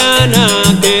mañana,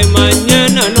 que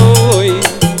mañana no voy.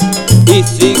 Y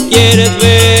si quieres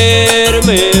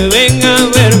verme, ven a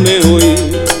verme hoy.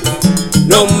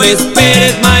 No me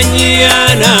esperes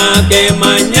mañana, que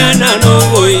mañana no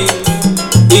voy.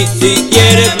 Y si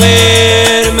quieres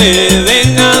verme,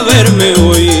 ven a verme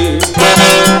hoy.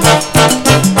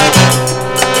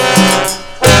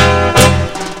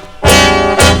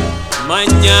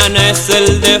 Mañana es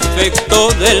el defecto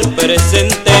del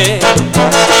presente,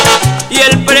 y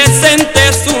el presente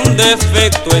es un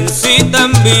defecto en sí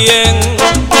también.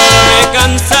 Me he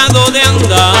cansado de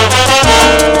andar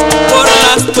por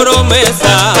las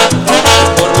promesas,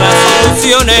 por las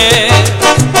ilusiones,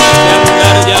 de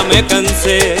andar ya me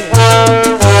cansé.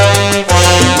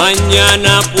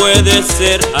 Mañana puede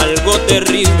ser algo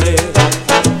terrible,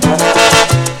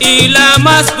 y la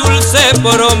más dulce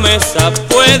promesa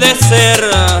puede ser,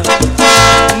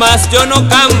 mas yo no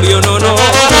cambio, no, no.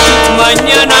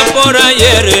 Mañana por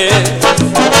ayer,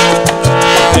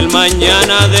 el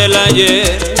mañana del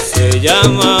ayer se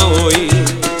llama hoy,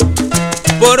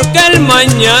 porque el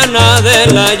mañana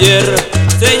del ayer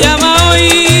se llama hoy.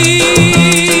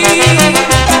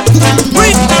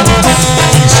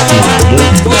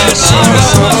 Discomovil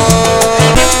Salazar.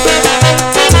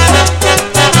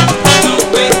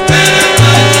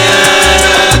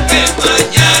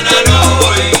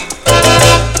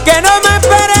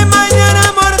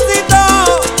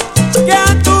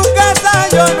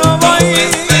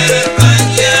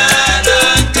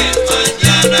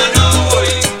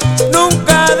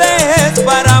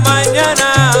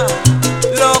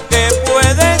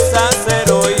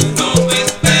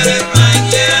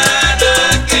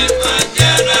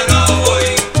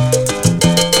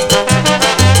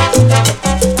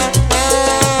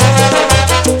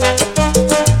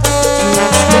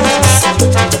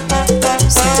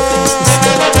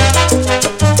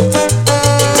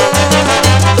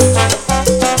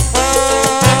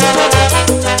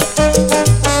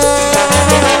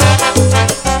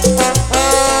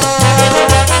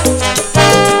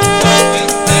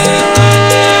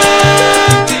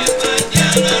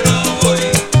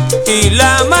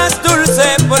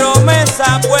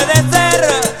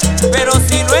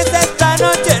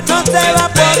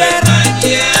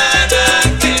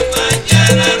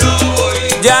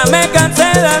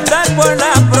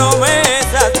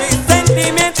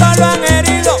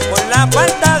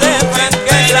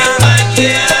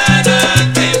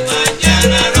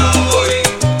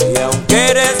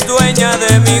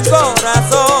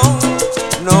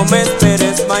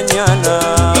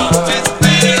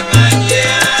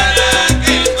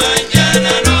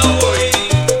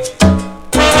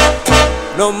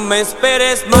 No me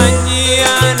esperes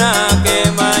mañana,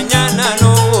 que mañana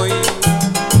no voy.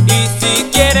 Y si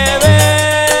quiere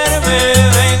verme,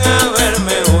 ven a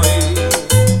verme hoy.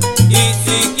 Y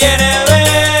si quiere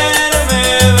verme,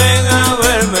 ven a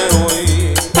verme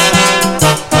hoy.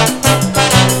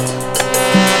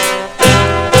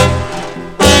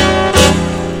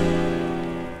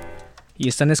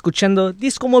 Están escuchando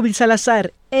Discomovil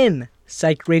Salazar en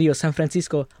Psych Radio San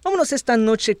Francisco. Vámonos esta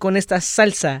noche con esta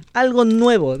salsa, algo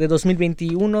nuevo de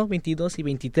 2021, 22 y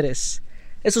 23.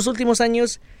 Estos últimos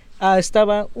años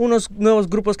estaba unos nuevos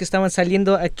grupos que estaban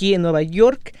saliendo aquí en Nueva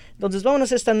York. Entonces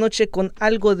vámonos esta noche con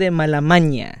algo de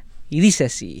Malamaña. Y dice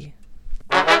así.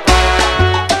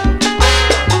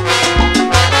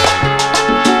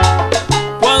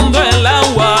 Cuando el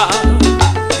agua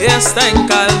está en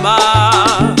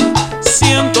calma,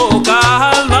 siento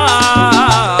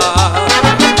calma.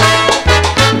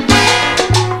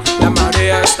 La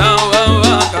marea está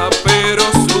baja, pero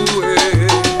sube.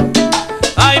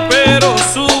 Ay, pero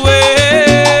sube.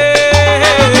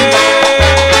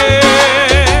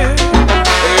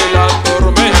 La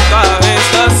tormenta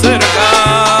está cerca.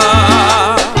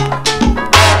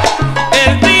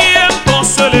 El tiempo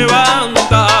se levanta.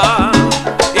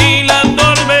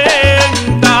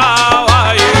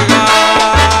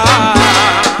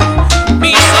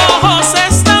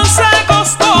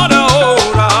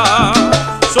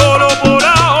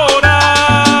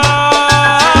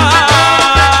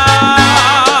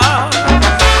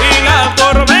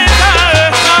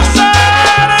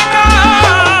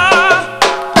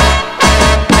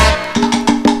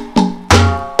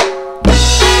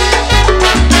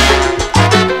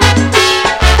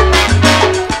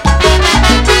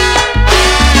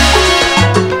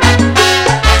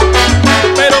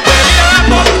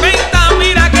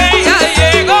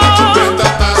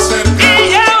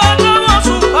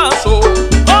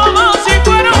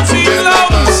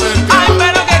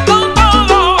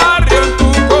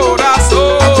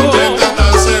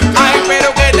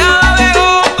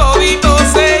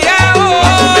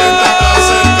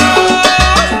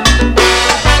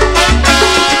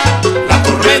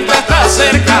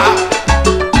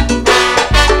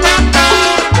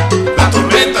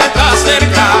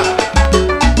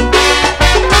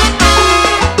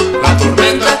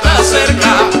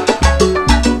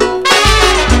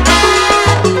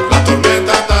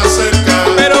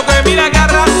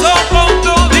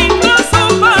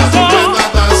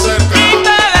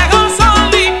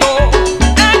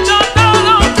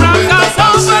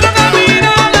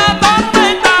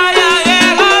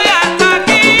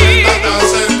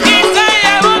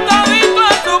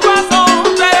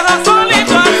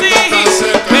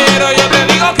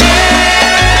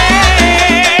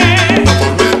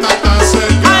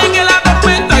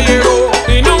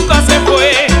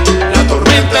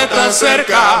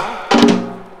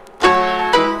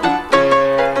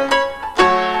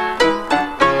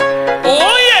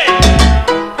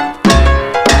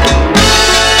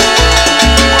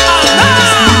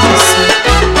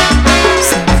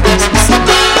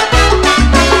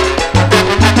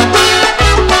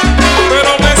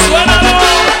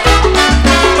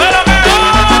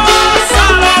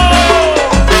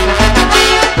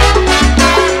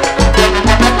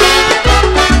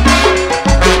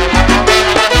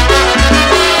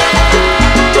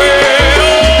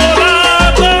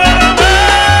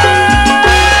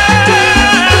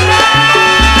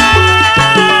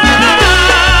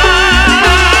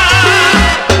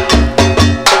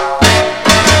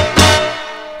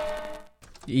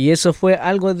 Y eso fue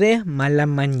algo de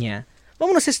Malamaña.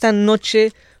 Vámonos esta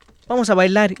noche, vamos a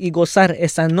bailar y gozar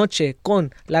esta noche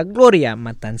con la Gloria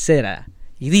Matancera.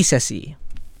 Y dice así.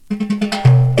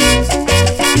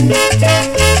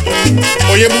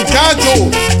 Oye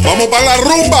muchacho, vamos para la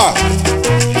rumba.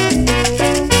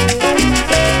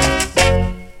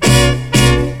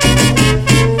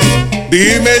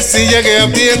 Dime si llegué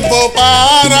a tiempo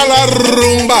para la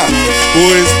rumba,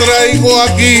 pues traigo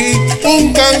aquí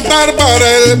un cantar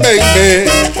para el bebé.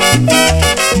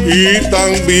 Y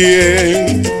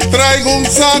también traigo un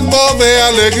saco de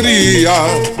alegría,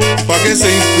 para que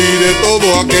se inspire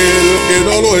todo aquel que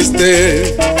no lo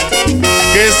esté.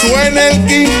 Que suene el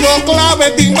quinto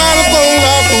clave timbal con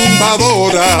la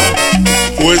tumbadora,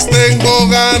 pues tengo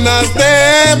ganas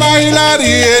de bailar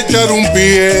y echar un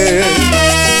pie.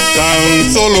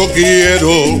 Tan solo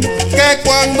quiero que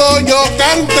cuando yo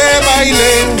cante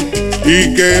bailen,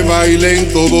 y que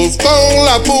bailen todos con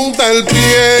la punta del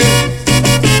pie.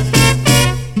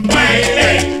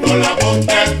 Bailen con la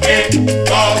punta del pie,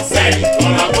 gocen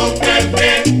con la punta del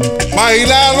pie.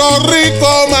 Baila lo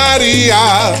rico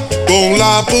María, con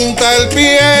la punta del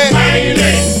pie.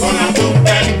 Bailen con la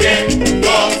punta del pie,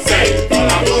 gocen con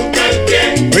la punta del pie.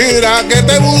 Mira que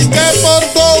te busqué por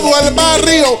todo el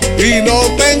barrio y no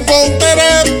te encontré.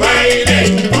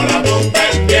 Bailen con la punta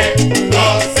del pie,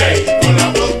 gocen con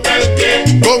la punta del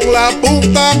pie. Con la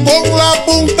punta, con la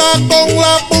punta, con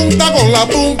la punta, con la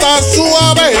punta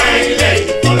suave. Bailen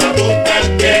con la punta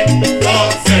del pie,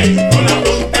 gocen con la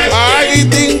punta del pie. Ay,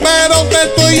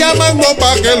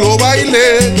 que lo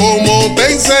baile como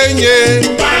te enseñé.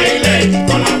 Baile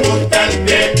con la punta del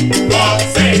pie,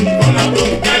 goce con la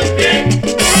punta del pie.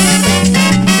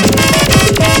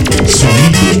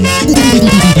 Sonido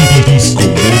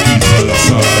Discomovil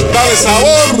Salazar. Dale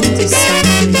sabor.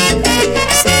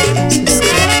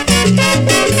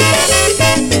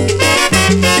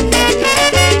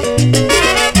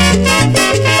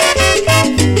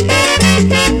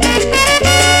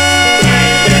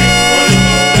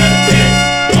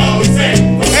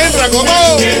 Entra con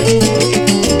todo.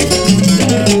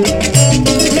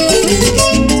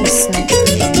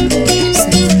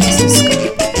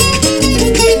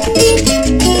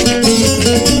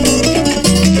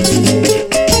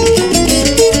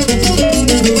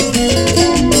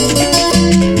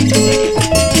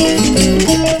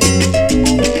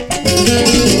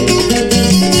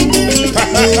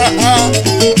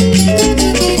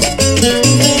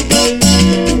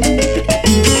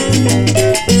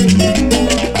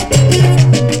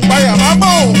 Vaya,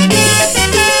 vamos.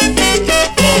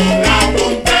 Con la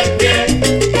punta del pie,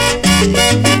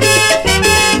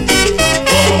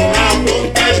 con la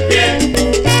punta del pie,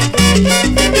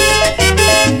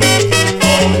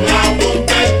 con la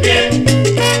punta del pie,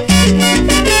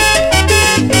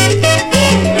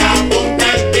 con la punta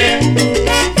del pie,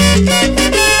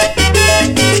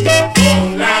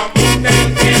 con la punta del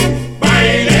pie,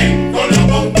 baile con la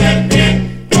punta del pie,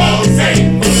 goce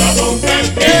con la punta del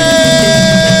pie.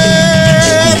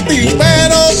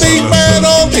 Timbero,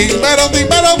 timbero, timbero,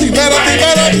 timbero, timbero,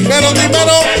 timbero, timbero,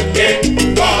 timbero.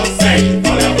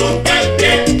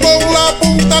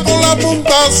 Con la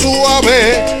punta suave,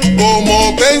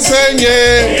 como te enseñé.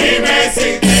 Dime si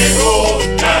te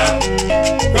gusta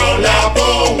con la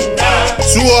punta.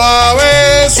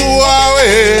 Suave,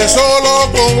 suave, solo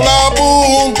con la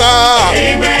punta.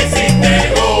 Dime si te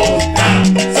gusta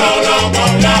solo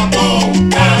con la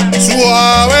punta.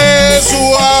 Suave,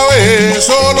 suave,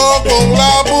 solo con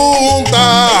la punta.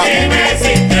 Dime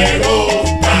si te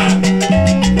gusta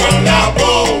con la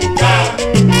punta.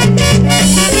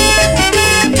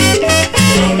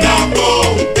 Con la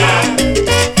punta.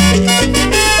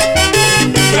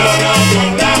 Solo con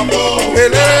la punta.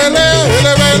 Ele, ele,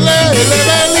 ele, ele, ele,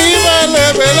 ele, ele,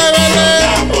 ele, ele.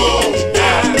 La punta.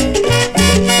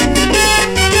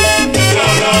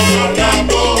 Solo con la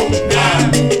punta.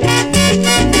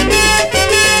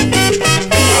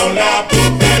 Con la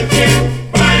punta del pie,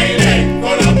 baile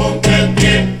con la punta del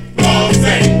pie,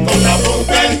 goce con la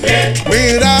punta del pie.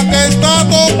 Mira que está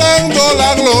tocando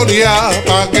la gloria,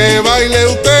 pa' que baile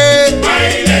usted.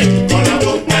 Baile con la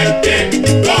punta del pie,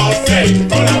 goce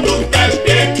con la punta del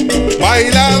pie.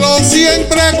 Bailalo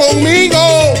siempre conmigo,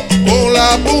 con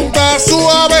la punta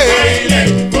suave.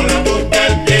 Baile con la punta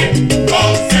del pie,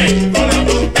 goce con la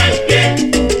punta del pie.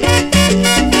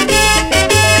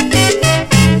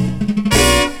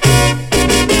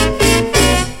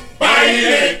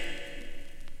 Baile.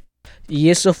 Y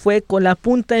eso fue con la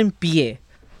punta en pie.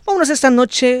 Vámonos esta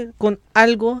noche con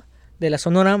algo de la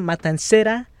Sonora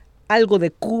Matancera, algo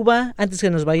de Cuba, antes que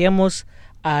nos vayamos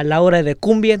a la hora de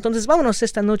cumbia. Entonces vámonos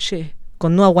esta noche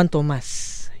con No Aguanto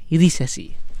Más. Y dice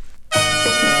así.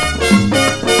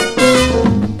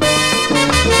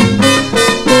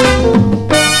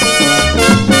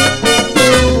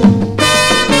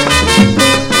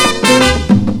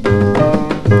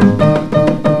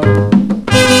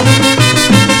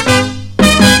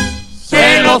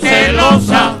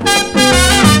 Celosa,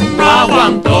 no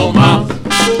aguanto más.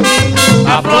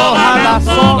 Afloja la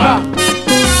soga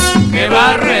que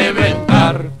va a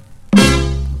reventar.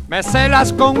 Me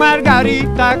celas con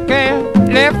Margarita que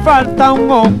le falta un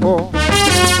ojo.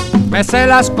 Me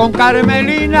celas con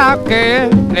Carmelina que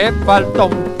le falta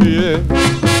un pie.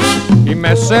 Y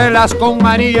me celas con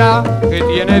María que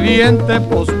tiene diente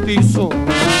postizo.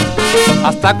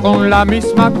 Hasta con la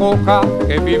misma coja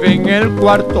que vive en el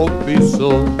cuarto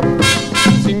piso.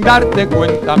 Sin darte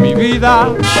cuenta, mi vida,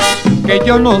 que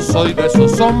yo no soy de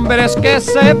esos hombres que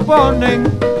se ponen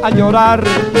a llorar.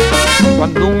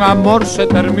 Cuando un amor se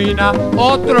termina,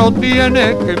 otro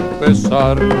tiene que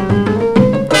empezar.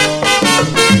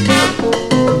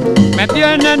 Me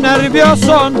tiene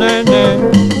nervioso, nene.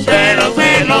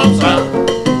 Celosa,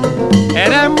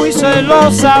 Eres muy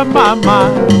celosa, mamá.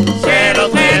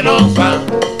 celosa,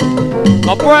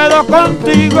 No puedo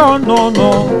contigo, no,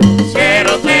 no.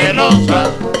 celosa,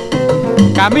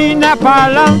 Camina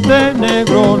pa'lante,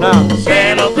 negrona.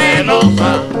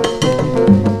 celosa.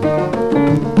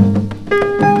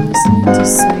 Listening to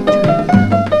Psych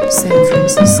Radio, San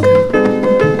Francisco.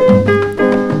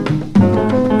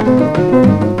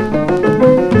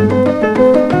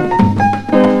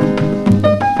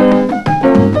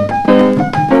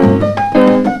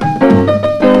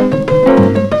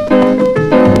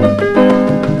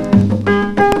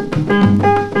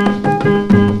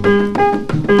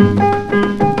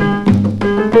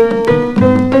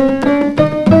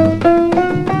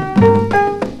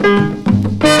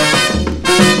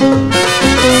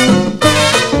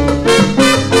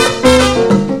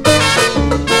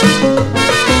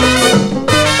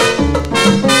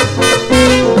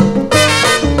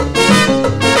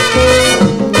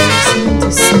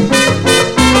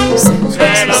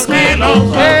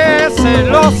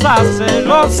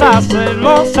 celosa,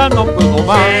 celosa, no puedo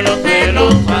más.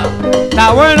 Celosa,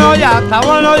 Está bueno ya, está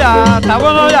bueno ya, está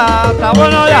bueno ya, está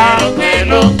bueno ya.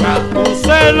 celosa, Tus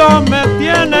celos me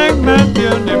tienen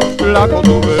flaco,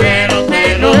 tú ves.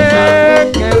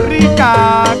 celosa, Qué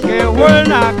rica, qué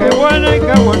buena y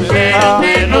qué buena está.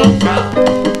 celosa.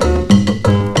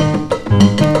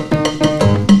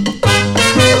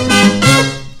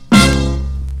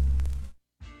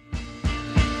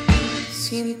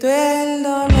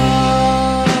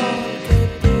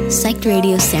 Psyched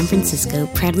Radio San Francisco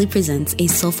proudly presents a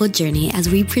soulful journey as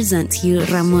we present to you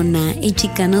Ramona, a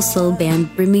Chicano soul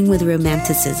band brimming with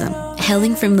romanticism.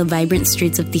 Hailing from the vibrant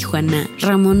streets of Tijuana,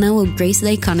 Ramona will grace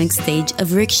the iconic stage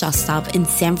of Rickshaw Stop in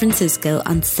San Francisco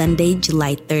on Sunday,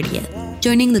 July 30th.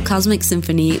 Joining the Cosmic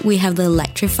Symphony, we have the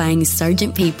electrifying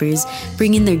Sgt. Papers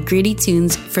bringing their gritty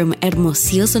tunes from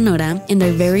Hermosillo, Sonora, and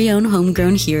our very own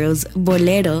homegrown heroes,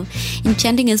 Bolero,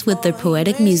 enchanting us with their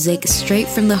poetic music straight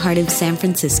from the heart of San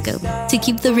Francisco. To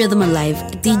keep the rhythm alive,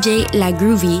 DJ La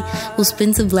Groovy will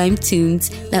spin sublime tunes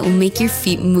that will make your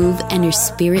feet move and your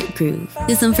spirit groove.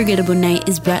 This unforgettable night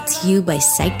is brought to you by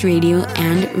Psyched Radio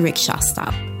and Rickshaw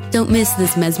Stop. Don't miss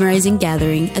this mesmerizing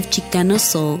gathering of Chicano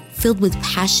soul filled with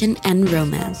passion and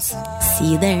romance.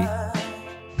 See you there.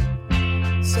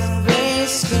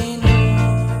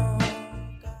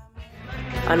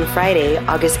 On Friday,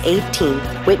 August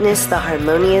 18th, witness the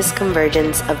harmonious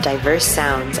convergence of diverse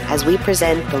sounds as we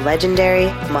present the legendary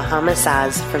Mohamed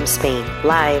Saz from Spain,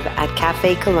 live at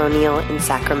Café Colonial in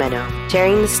Sacramento.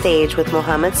 Sharing the stage with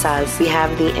Mohamed Saz, we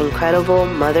have the incredible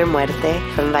Mother Muerte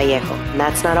from Vallejo. And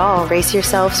that's not all. Brace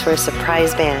yourselves for a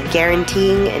surprise band,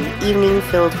 guaranteeing an evening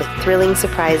filled with thrilling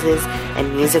surprises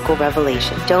and musical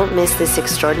revelation. Don't miss this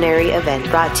extraordinary event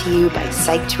brought to you by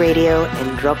Psyched Radio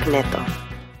and Rock Neto.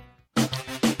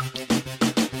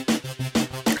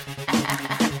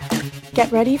 Get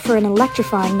ready for an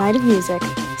electrifying night of music.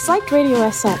 Psyched Radio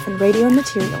SF and Radio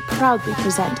Material proudly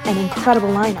present an incredible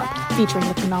lineup featuring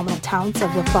the phenomenal talents of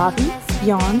Lafavi,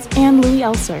 Yawns, and Louis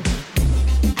Elser.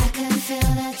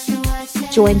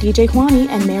 Join DJ Juani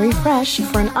and Mary Fresh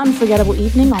for an unforgettable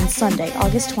evening on Sunday,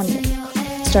 August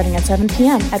 20th, starting at 7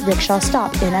 p.m. at Rickshaw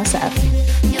Stop in SF.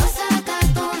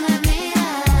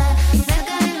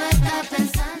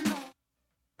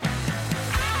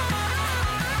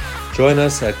 Join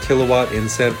us at Kilowatt in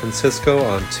San Francisco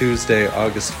on Tuesday,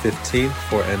 August 15th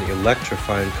for an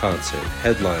electrifying concert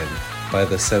headlined by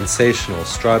the sensational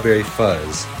Strawberry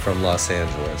Fuzz from Los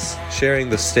Angeles. Sharing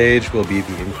the stage will be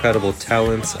the incredible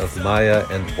talents of Maya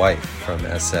and Wife from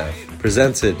SF.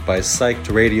 Presented by Psyched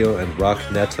Radio and Rock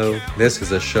Neto, this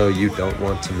is a show you don't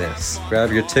want to miss.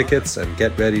 Grab your tickets and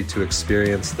get ready to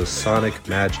experience the sonic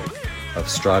magic of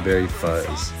Strawberry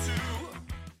Fuzz.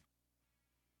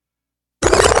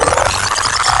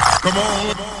 Come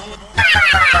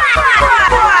on.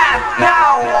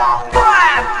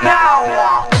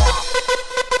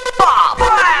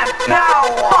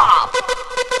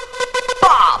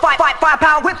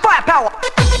 Firepower with firepower.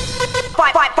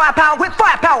 Firepower with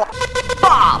firepower.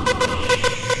 Bob.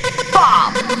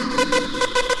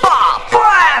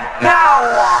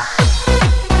 Firepower.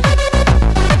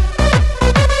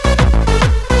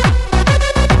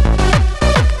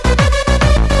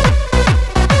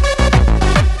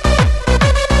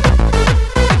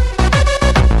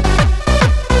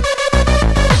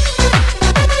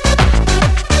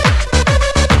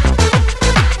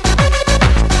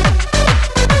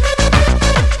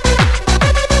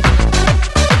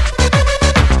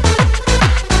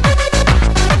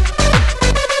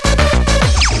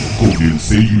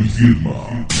 Sello y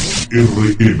firma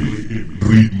RM,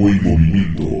 ritmo y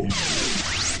movimiento.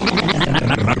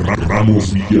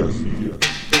 Ramos Villar.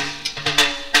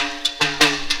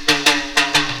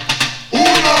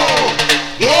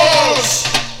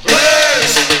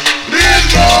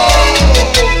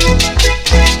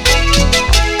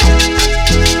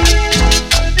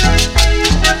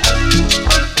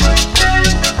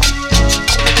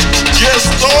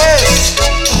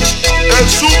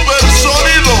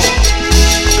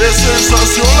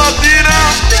 Sensación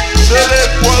latina del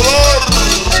Ecuador.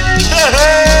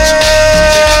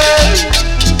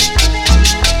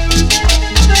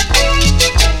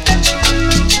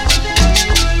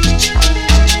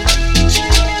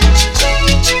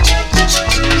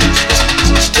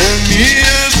 En mi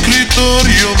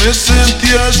escritorio me sentí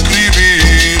a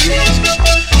escribir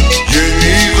y en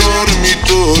mi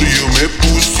dormitorio me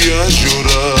puse a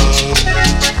llorar.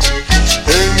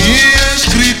 En mi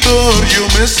escritorio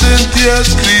me sentí a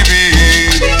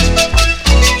escribir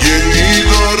y en mi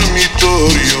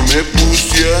dormitorio me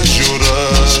puse a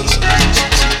llorar.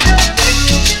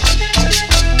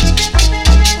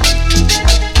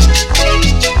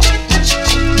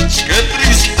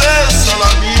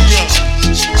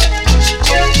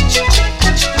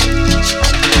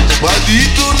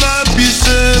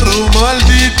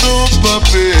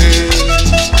 papel.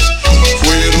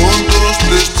 Fueron dos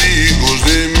testigos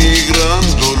de mi gran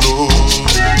dolor.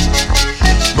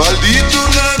 Maldito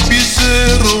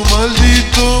lapicero,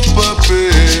 maldito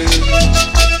papel.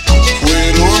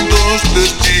 Fueron dos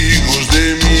testigos de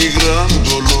mi gran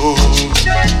dolor.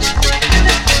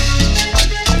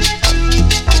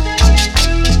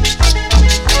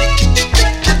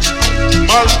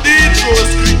 Maldito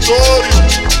escritorio,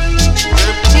 me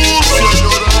puse a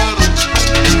llorar.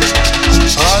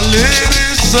 Al leer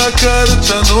esa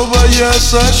carta no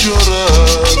vayas a llorar.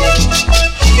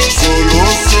 Solo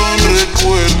son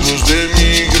recuerdos de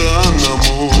mi gran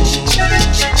amor.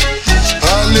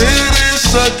 Al leer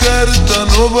esa carta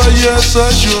no vayas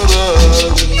a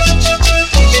llorar.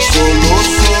 Solo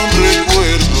son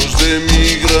recuerdos de mi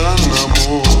gran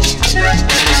amor.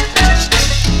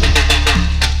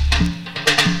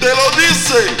 Te lo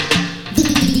dice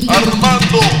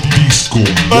Armando.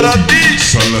 Discomovil para ti,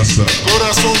 Salazar.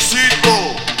 Corazoncito.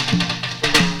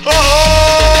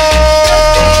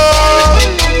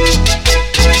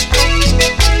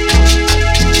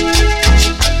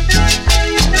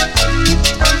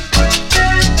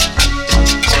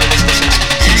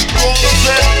 Y con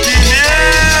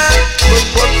sentimiento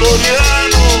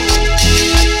ecuatoriano.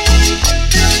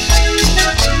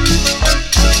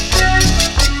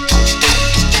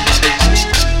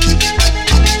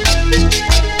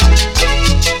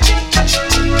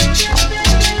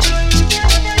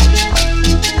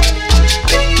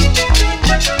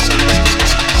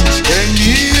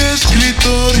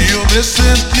 Me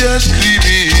senté a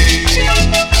escribir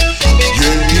y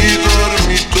en mi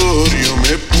dormitorio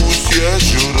me puse a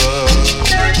llorar.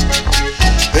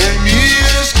 En mi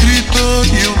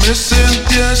escritorio me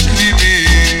senté a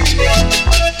escribir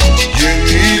y en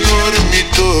mi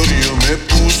dormitorio me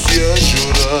puse a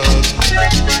llorar.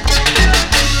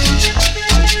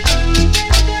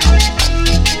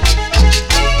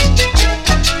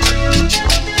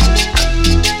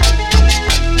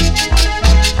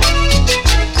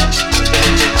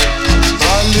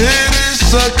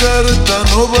 Esa carta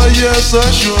no vayas a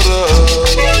llorar.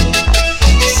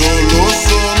 Solo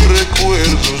son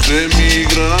recuerdos de mi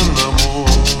gran amor.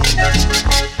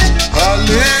 Al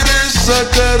leer esa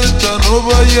carta no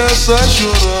vayas a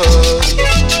llorar.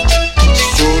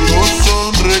 Solo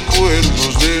son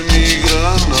recuerdos de mi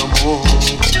gran amor.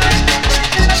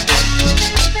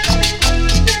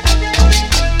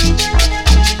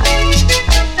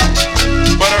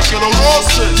 Para que lo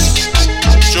goces,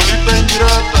 Cholita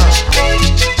ingrata.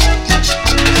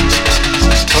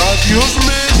 Adiós,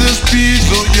 me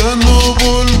despido, ya no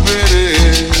volveré.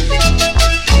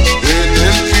 En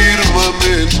el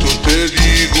firmamento te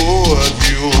digo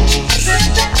adiós.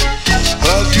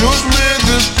 Adiós, me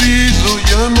despido,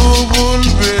 ya no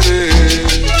volveré.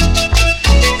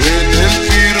 En el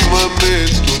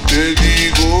firmamento te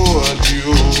digo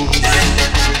adiós.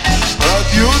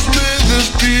 Adiós, me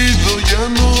despido, ya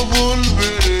no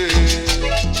volveré.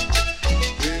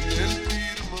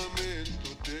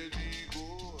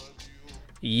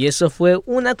 Y eso fue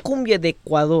una cumbia de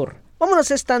Ecuador.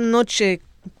 Vámonos esta noche,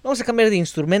 vamos a cambiar de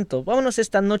instrumento. Vámonos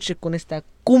esta noche con esta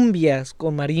cumbias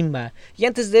con marimba. Y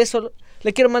antes de eso,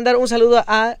 le quiero mandar un saludo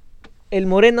a El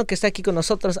Moreno, que está aquí con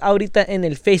nosotros ahorita en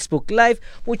el Facebook Live.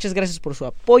 Muchas gracias por su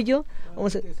apoyo.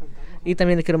 Y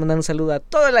también le quiero mandar un saludo a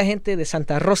toda la gente de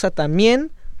Santa Rosa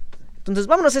también. Entonces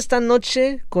vámonos esta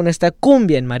noche con esta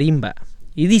cumbia en marimba.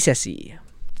 Y dice así.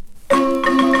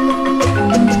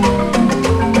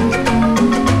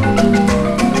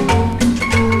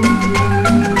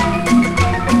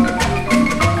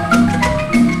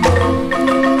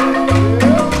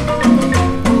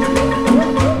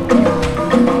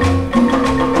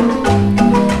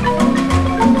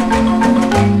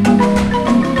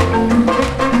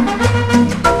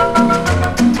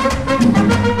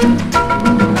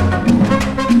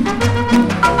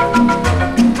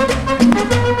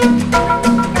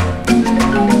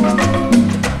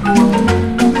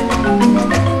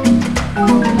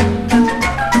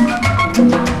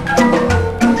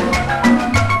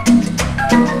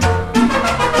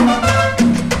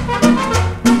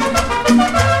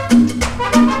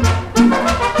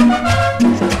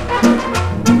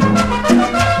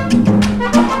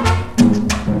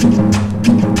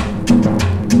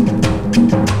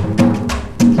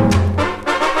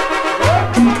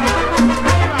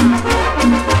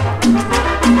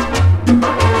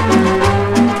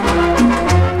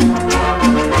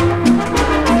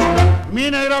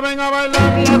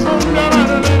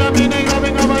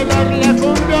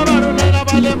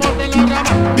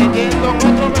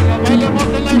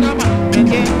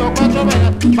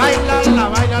 Bailala,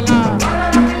 bailala,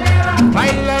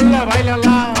 bailala,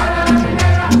 bailala.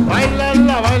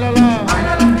 Bailala, bailala.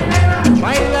 Bailala, minera.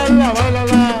 Bailala,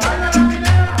 bailala. Bailala,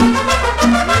 minera.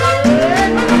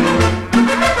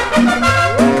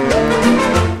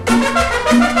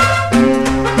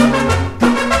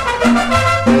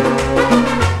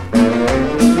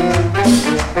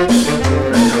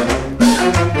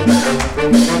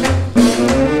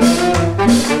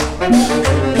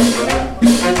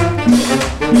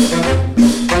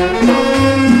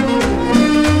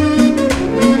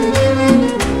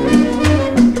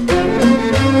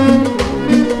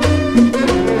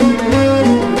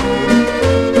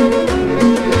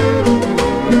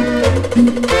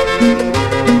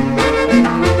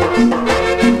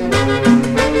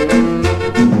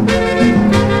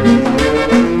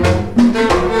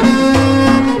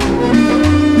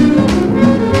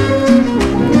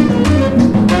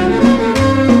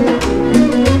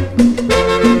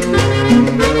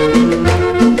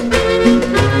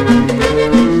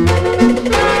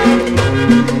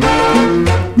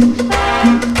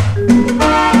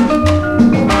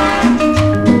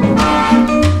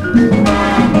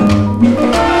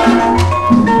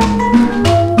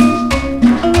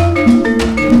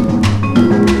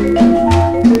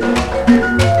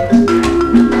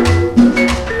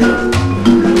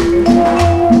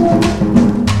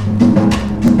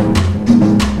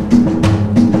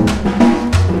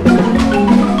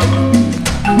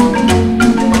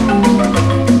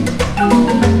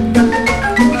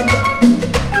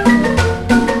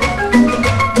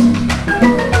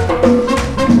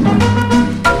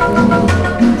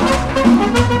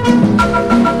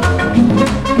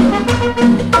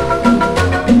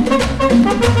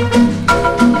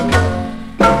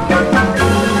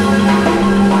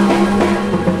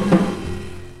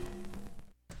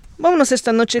 Vámonos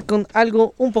esta noche con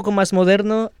algo un poco más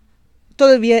moderno.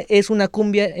 Todavía es una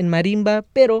cumbia en marimba,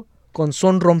 pero con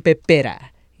son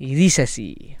rompepera. Y dice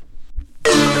así.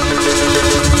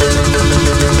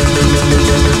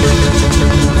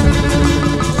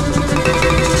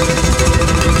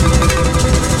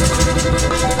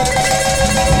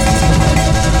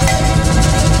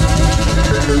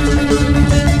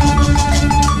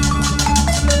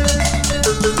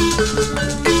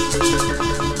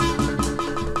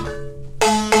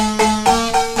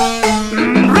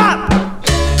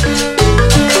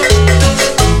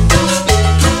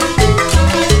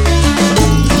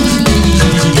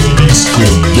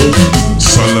 Discomovil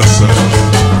Salazar.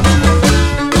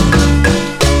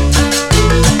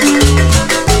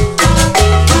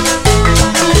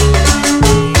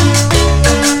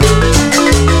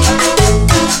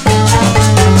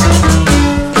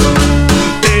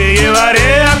 Te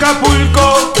llevaré a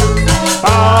Acapulco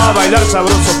a bailar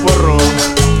sabroso porro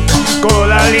con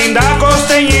la linda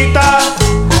costeñita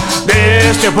de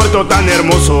este puerto tan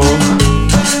hermoso.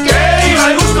 Que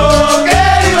viva el gusto,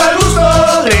 que viva el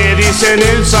gusto, le dicen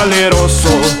el saleroso.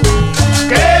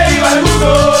 Que viva el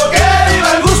gusto, que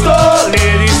viva el gusto,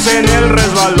 le dicen el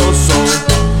resbaloso.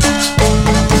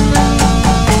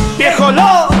 Viejo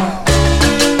lo.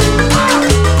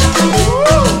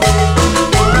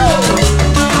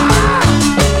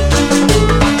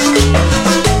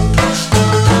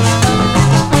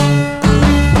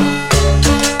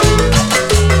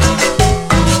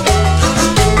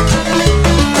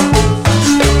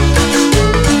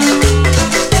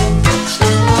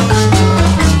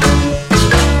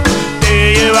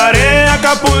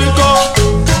 Acapulco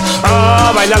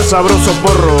a bailar sabroso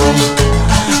porro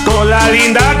con la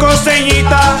linda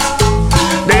costeñita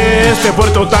de este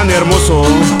puerto tan hermoso.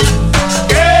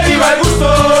 Que viva el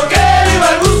gusto, que viva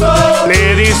el gusto,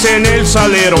 le dicen el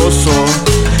saleroso.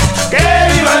 Que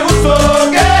viva el gusto,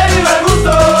 que viva el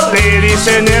gusto, le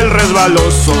dicen el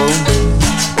resbaloso.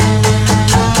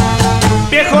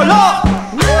 Viejo lo.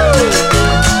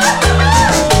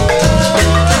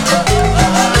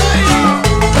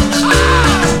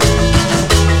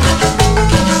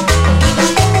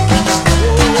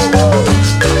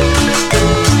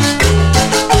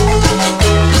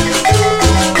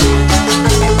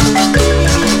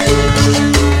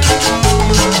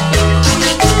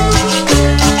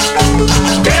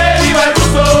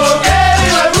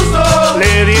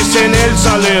 El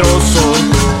saleroso.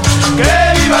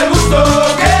 Que viva el gusto,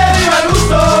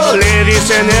 le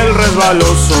dicen el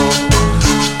resbaloso.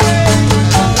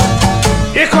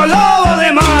 Viejo lobo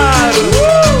de mar.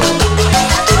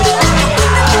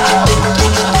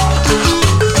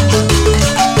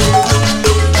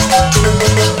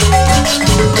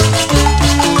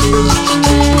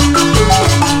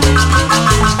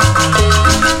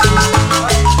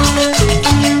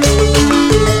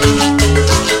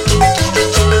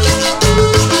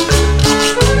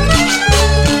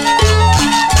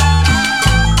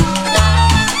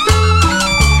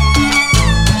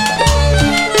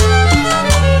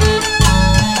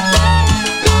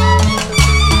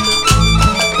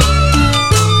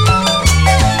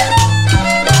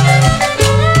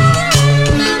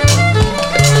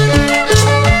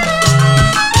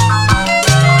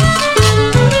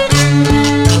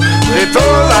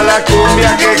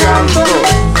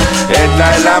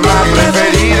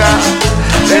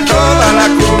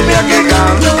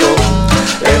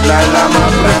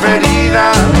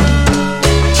 preferida.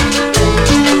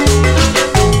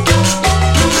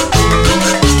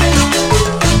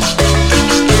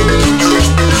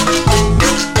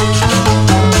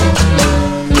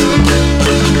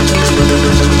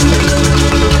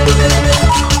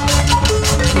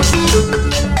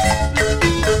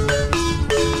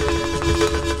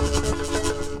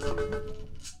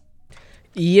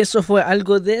 Y eso fue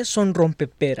algo de Son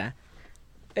Rompepera.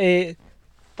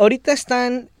 Ahorita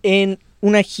están en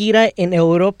una gira en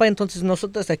Europa, entonces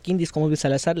nosotros aquí en Discomovil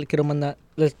Salazar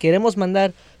les queremos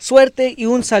mandar suerte y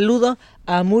un saludo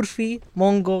a Murphy,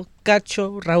 Mongo,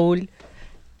 Cacho, Raúl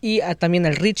y también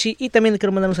al Richie, y también le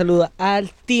quiero mandar un saludo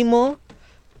al Timo.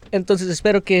 Entonces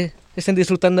espero que estén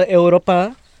disfrutando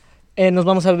Europa. Nos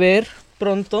vamos a ver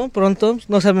pronto,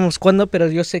 no sabemos cuándo, pero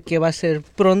yo sé que va a ser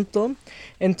pronto.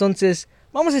 Entonces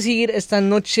vamos a seguir esta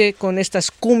noche con estas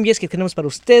cumbias que tenemos para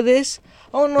ustedes.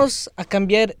 Vámonos a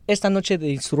cambiar esta noche de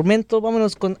instrumento.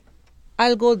 Vámonos con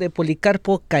algo de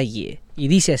Policarpo Calle. Y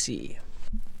dice así.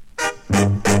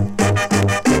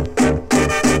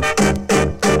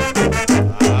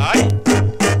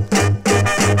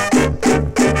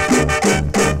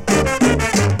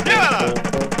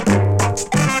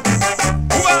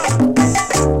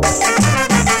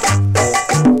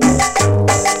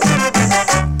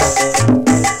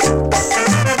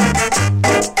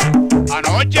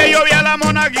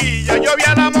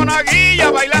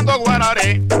 Bailando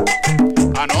guararé.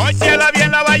 Anoche la vi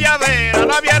en la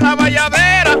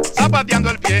valladera,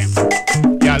 zapateando el pie.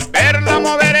 Y al verla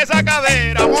mover esa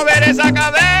cadera,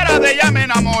 de ella me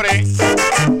enamoré.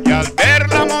 Y al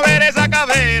verla mover esa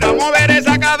cadera,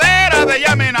 de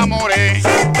ella me enamoré.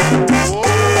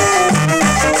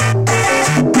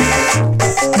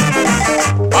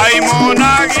 Ay,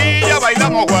 monaguilla,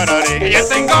 bailamos guararé. Y yo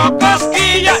tengo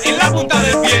cosquilla en la punta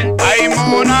del pie. Ay,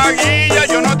 monaguilla,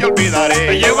 yo no te olvidaré.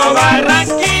 Me llevo a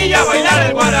Barranquilla a bailar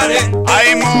el guararé.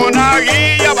 Ay,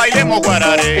 monaguilla, bailemos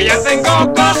guararé. Y ya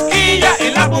tengo cosquilla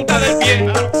en la punta del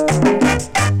pie.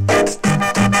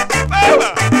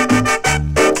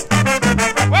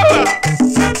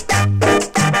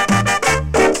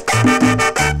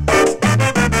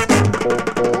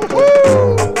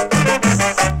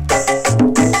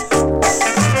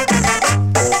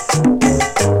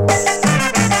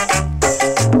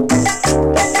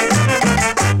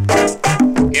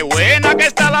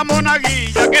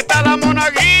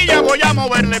 Voy a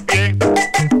moverle pie.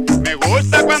 Me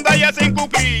gusta cuando ella se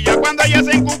encuclilla,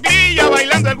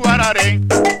 bailando el guararé.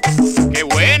 Qué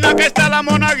buena que está la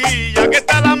monaguilla,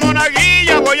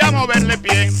 voy a moverle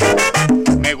pie.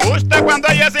 Me gusta cuando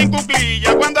ella se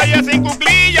encuclilla,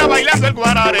 bailando el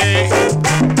guararé.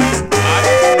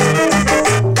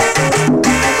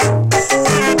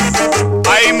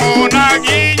 Ay,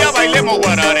 monaguilla, bailemos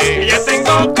guararé. Ya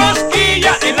tengo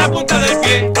cosquilla en la punta del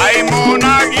pie. Ay,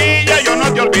 monaguilla, yo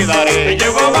no te olvidaré. Me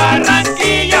llevo a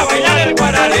Barranquilla a bailar el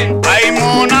guararé. Ay,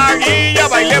 monaguilla,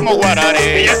 bailemos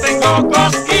guararé. Ya tengo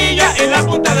cosquilla en la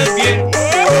punta del pie.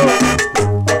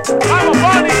 ¡Vamos,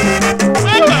 Poli!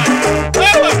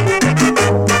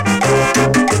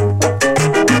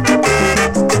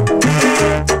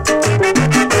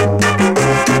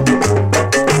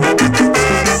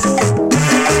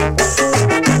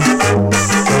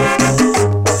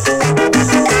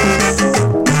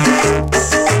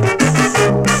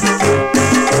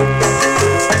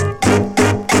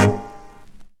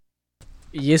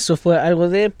 Y eso fue algo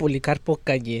de Policarpo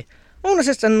Calle. Vámonos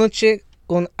esta noche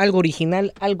con algo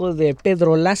original, algo de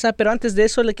Pedro Laza. Pero antes de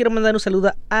eso le quiero mandar un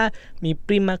saludo a mi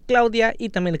prima Claudia. Y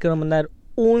también le quiero mandar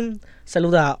un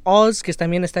saludo a Oz, que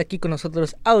también está aquí con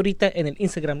nosotros ahorita en el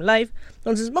Instagram Live.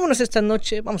 Entonces vámonos esta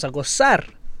noche, vamos a gozar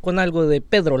con algo de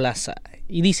Pedro Laza.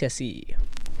 Y dice así.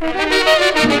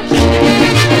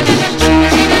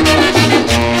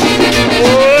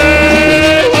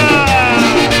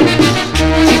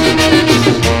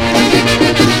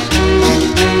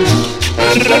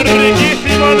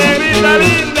 Riquísimo, negrita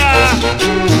linda.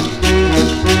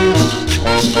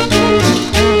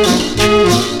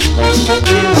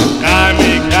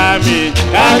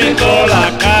 Cami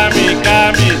sola, Cami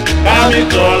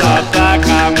sola,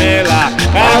 sácamela,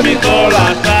 Cami sola,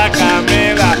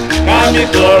 sácamela, Cami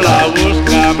sola,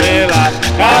 búscamela,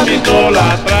 Cami sola,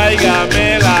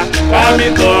 tráigamela, Cami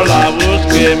sola,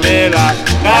 búsquemela,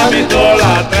 Cami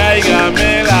sola,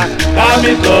 tráigamela,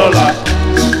 Cami sola.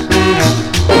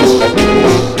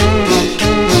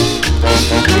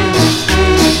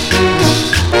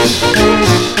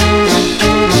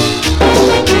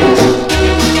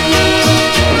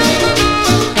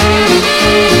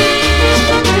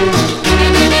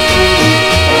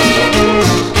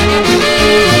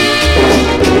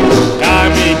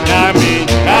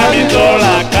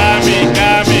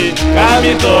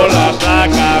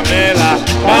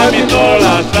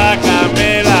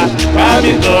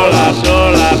 camitola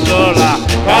sola, sola,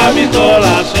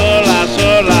 camitola sola,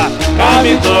 sola,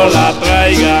 camitola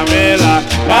tráigamela,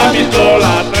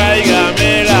 camitola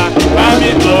tráigamela,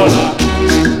 camitola.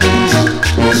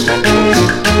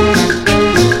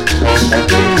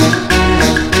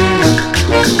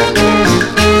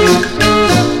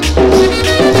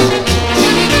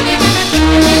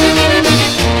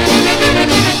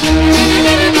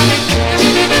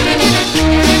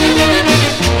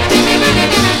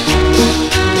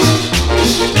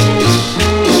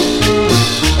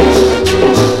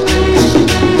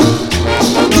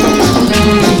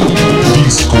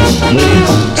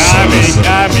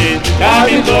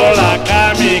 Camitola,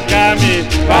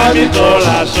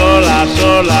 camitola sola,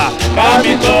 sola,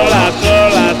 camitola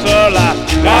sola, sola,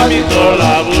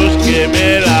 camitola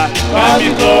búsquemela,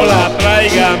 camitola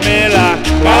tráigamela,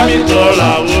 camitola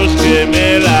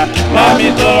búsquemela,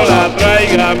 camitola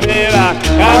tráigamela,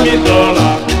 camitola.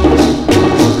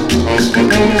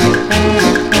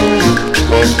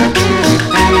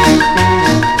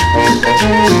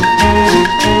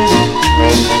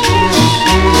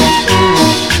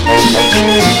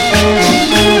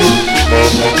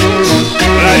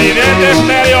 Clarinete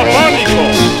estereofónico.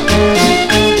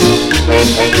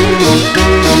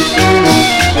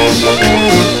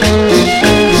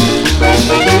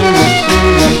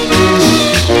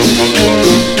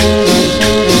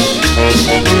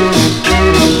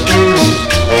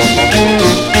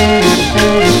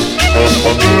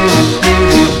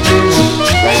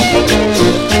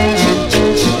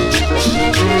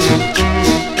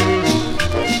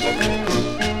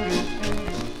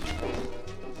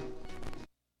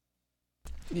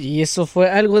 Y eso fue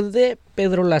algo de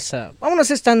Pedro Laza.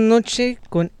 Vámonos esta noche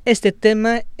con este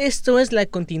tema. Esto es la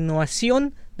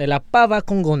continuación de La Pava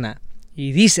Congona.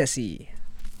 Y dice así.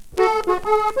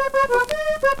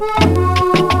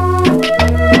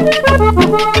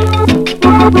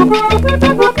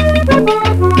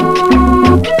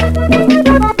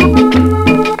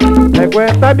 Me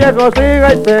cuenta el viejo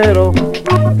cigaitero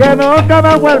que nunca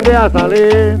me vuelve a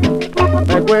salir.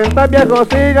 Me cuenta el viejo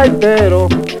cigaitero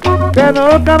que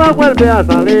nunca me vuelve a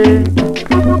salir.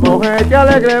 Mujer que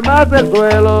alegre más el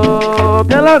suelo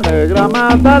que la negra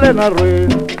Magdalena Ruiz.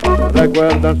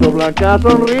 Recuerdan su blanca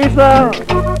sonrisa,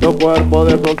 su cuerpo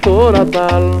de soltura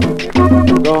tal.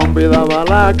 Convidaba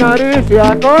la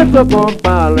caricia con su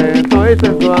compa lento y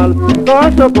sensual,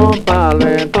 con su compa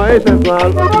lento y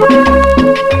sensual.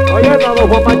 Oye,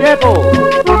 Adolfo Pacheco.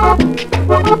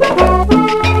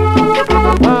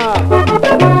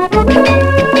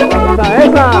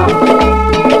 Esa.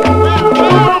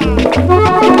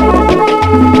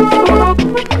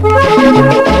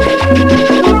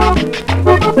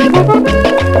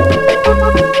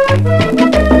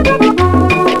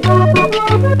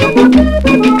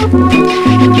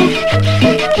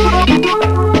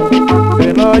 Si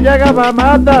no llegaba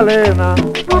Magdalena,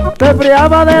 se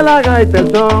enfriaba de la gaita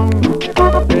el son.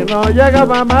 Si no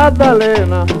llegaba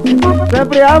Magdalena, se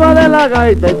enfriaba de la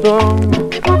gaita el son.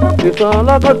 Si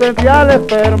solo consentía el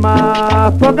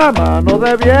esperma, poca mano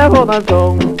de viejo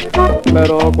danzón.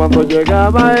 Pero cuando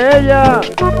llegaba ella,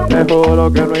 te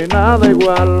juro que no hay nada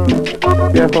igual.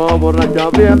 Viejo borracho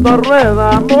abriendo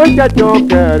ruedas, muchacho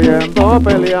queriendo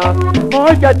pelear,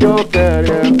 muchacho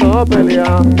queriendo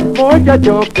pelear,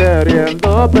 muchacho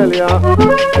queriendo pelear.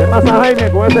 ¿Qué pasa,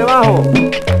 Jaime, con ese bajo?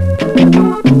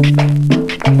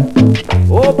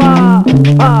 ¡Opa!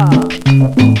 ¡Ah!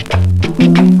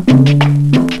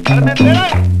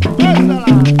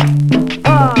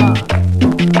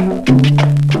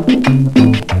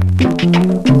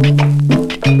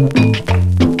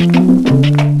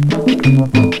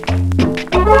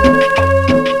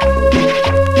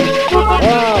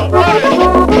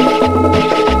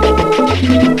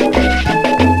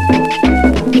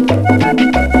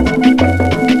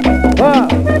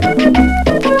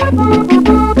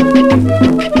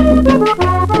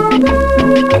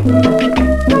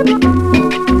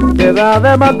 Queda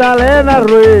de Magdalena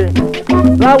Ruiz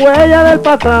la huella del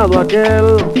pasado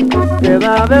aquel.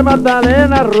 Queda de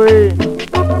Magdalena Ruiz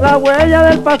la huella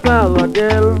del pasado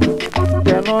aquel,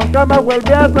 que nunca me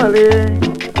vuelve a salir.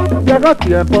 Llegó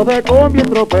tiempo de cumbia y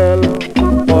tropel,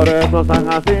 por eso San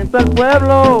Jacinto el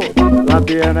pueblo la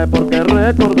tiene por qué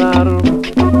recordar.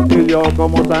 Y yo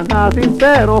como San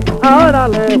Jacintero ahora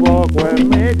le evoco en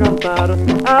mi cantar,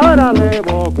 ahora le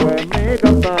evoco en mi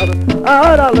cantar,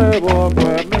 ahora le evoco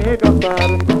en mi cantar,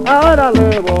 ahora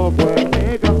le evoco en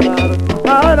mi cantar,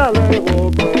 ahora le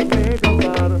evoco en mi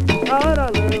cantar, ahora le evoco en mi cantar, ahora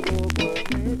le...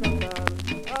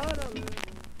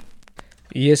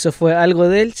 Y eso fue algo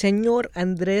del señor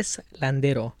Andrés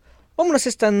Landero. Vámonos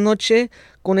esta noche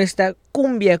con esta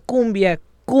cumbia.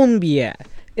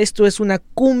 Esto es una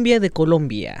cumbia de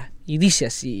Colombia y dice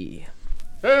así.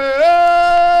 Hey,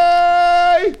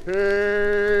 hey.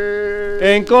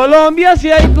 En Colombia si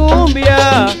hay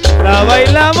cumbia, la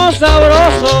bailamos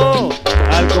sabroso,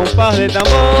 al compás de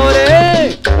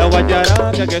tambores, la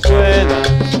guacharaca que suena,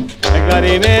 el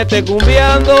clarinete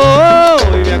cumbiando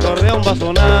y mi acordeón va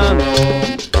sonando.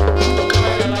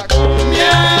 La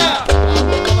cumbia,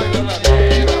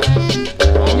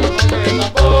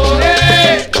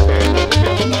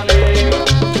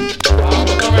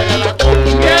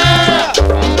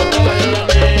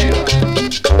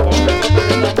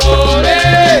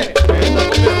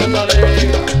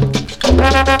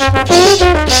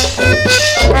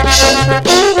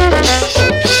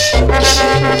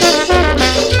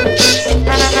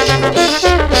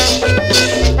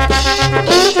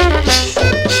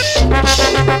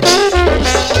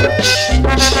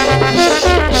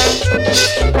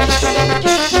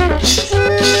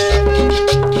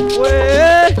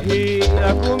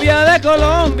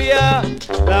 Colombia,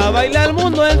 la baila el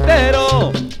mundo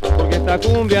entero, porque esta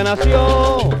cumbia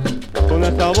nació con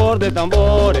el sabor de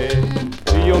tambores,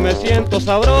 y yo me siento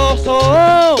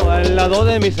sabroso al lado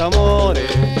de mis amores.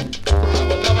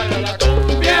 Vamos a bailar la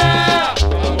cumbia,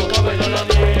 vamos a bailar la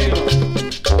negra,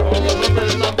 con el golpe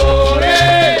de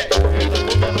tambores, esta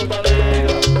cumbia nos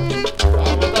alegra.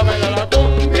 Vamos a bailar la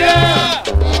cumbia,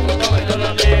 vamos a bailar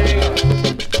la negra,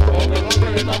 con el golpe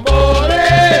de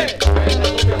tambores, esta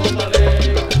cumbia nos alegra.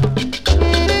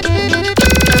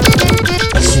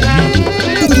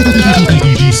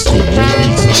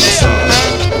 Discomovil Salazar.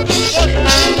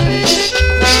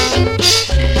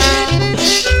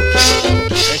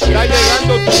 Está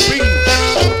llegando tu fin,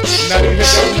 nariz de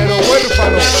ternero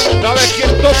huérfano. ¿Sabes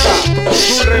quién toca?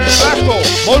 Su reemplazo,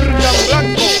 Morgan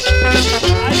Blanco.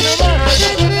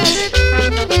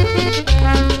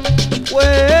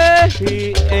 Pues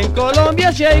sí, en Colombia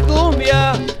si hay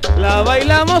cumbia, la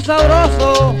bailamos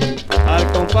sabroso,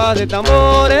 al compás de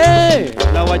tambores,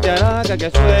 la guacharaca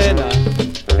que suena,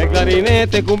 el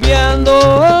clarinete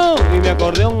cumbiando y mi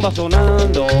acordeón va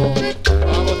sonando.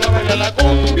 Vamos a bailar la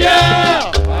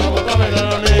cumbia, vamos a bailar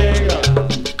la negra,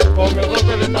 con el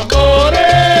golpe de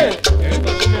tambores,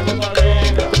 esta cumbia nos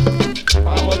alegra.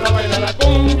 Vamos a bailar la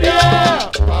cumbia,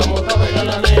 vamos a bailar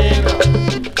la negra,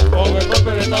 con el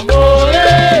golpe de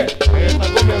tambores, esta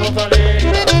cumbia nos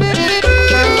alegra.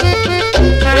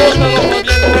 Gózalo,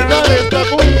 Juan, esta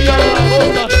cumbia la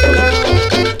goza.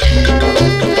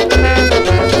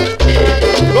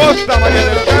 Goza, María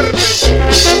del Carmen.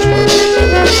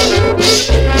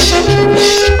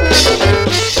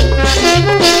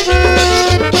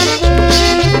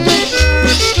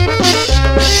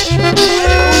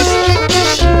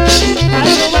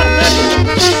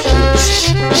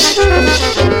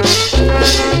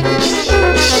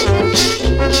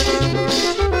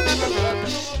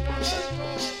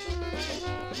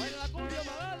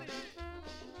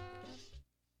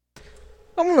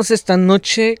 Vámonos esta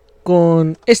noche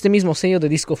con este mismo sello de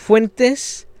Disco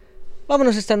Fuentes.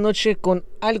 Vámonos esta noche con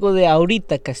algo de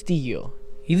Aurita Castillo.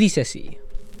 Y dice así.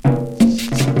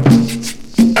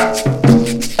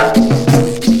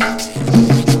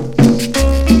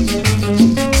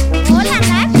 Hola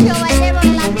Nacho, bailemos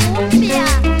la cumbia.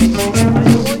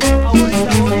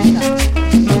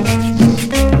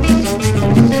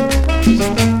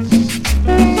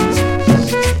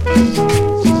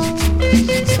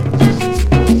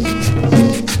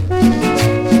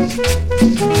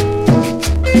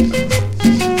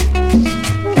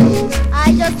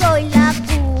 Ay, yo soy la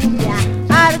cumbia,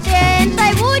 ardiente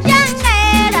y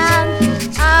bullanguera.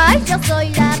 Ay, yo soy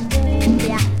la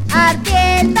cumbia,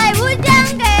 ardiente y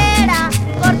bullanguera.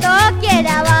 Por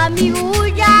doquiera va mi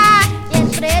bulla, y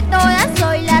entre todas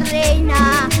soy la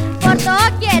reina. Por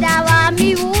doquiera va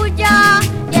mi bulla,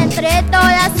 y entre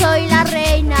todas soy la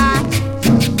reina.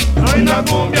 Soy la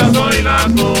cumbia, soy la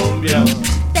cumbia.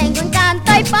 Tengo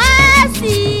encanto y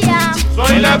poesía.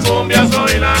 Soy la cumbia,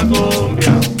 soy la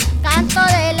cumbia. Canto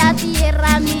de la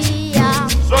tierra mía.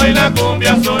 Soy la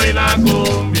cumbia, soy la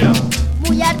cumbia.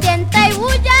 Muy ardiente y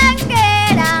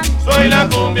bullanguera. Soy la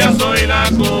cumbia, soy la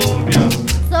cumbia.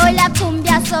 Soy la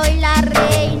cumbia, soy la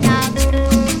reina.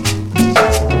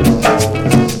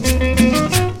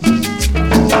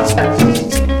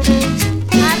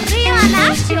 Arriba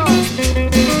Nacho.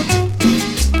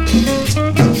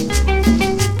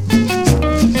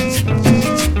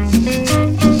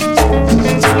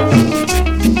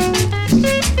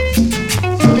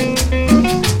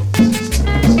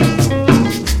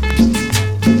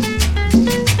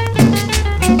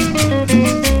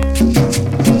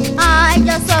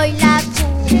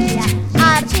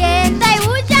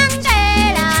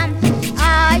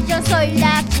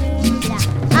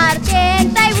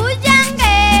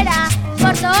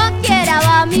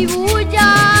 mi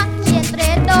bulla y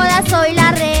entre todas soy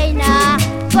la reina.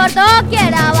 Por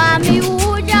doquiera va mi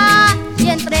bulla y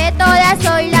entre todas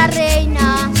soy la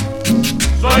reina.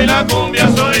 Soy la cumbia,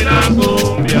 soy la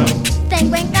cumbia.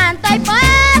 Tengo encanto y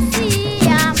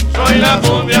poesía. Soy la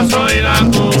cumbia, soy la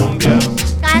cumbia.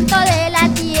 Canto de la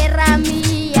tierra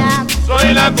mía.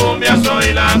 Soy la cumbia,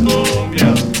 soy la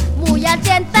cumbia. Muy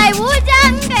ardiente y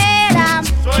bullanguera.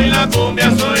 Soy la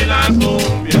cumbia, soy la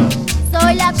cumbia.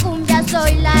 Soy la cumbia,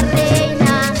 soy la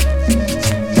reina.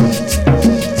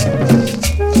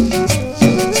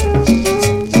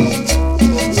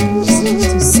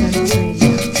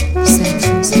 San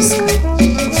Francisco.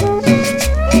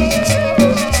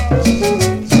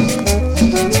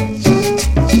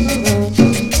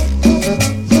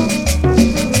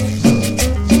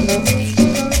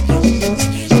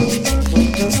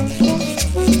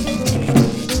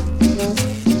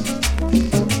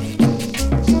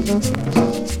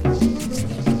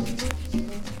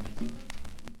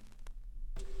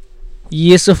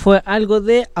 Y eso fue algo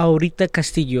de Aurita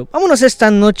Castillo. Vámonos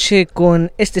esta noche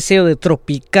con este sello de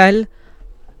tropical,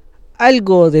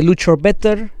 algo de Lucho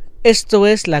Better. Esto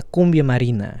es la cumbia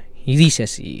marina y dice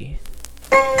así.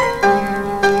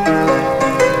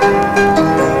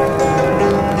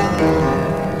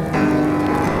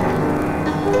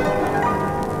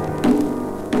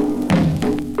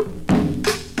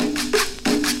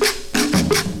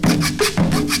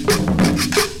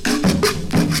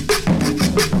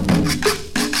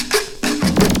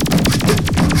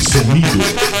 Sonido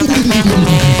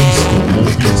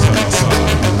Discomovil Salazar.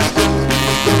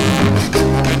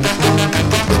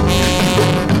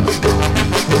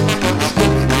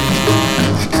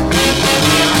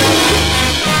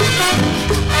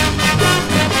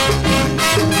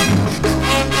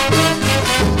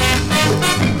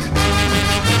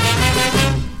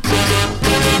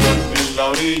 En la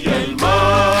orilla del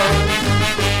mar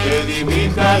te di mi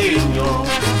cariño.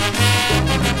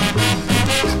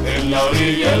 En la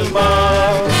orilla del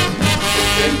mar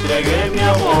te entregué mi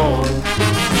amor.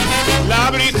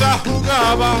 La brisa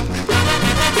jugaba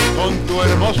con tu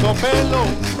hermoso pelo,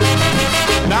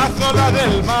 las olas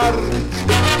del mar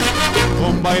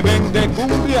con vaivén de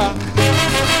cumbia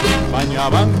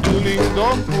bañaban tu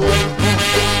lindo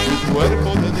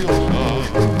cuerpo de diosa.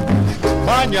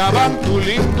 Bañaban tu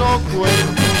lindo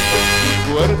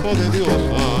cuerpo de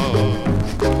diosa.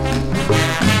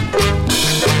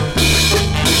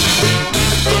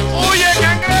 ¡Oye,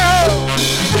 cangrejo!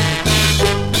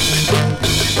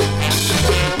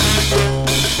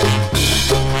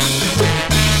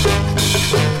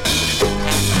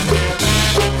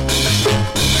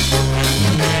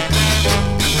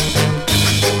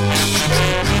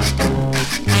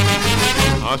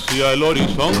 Hacia el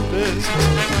horizonte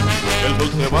el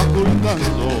sol se va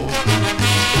ocultando.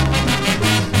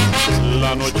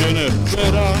 La noche en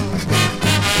espera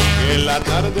que la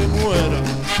tarde muera,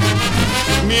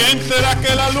 mientras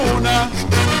que la luna,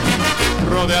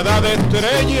 rodeada de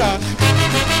estrellas,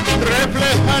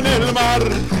 refleja en el mar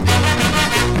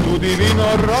tu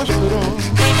divino rostro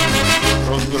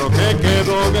que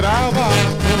quedó grabado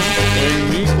en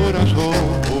mi corazón,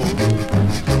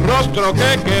 rostro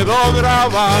que quedó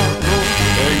grabado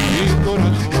en mi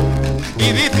corazón.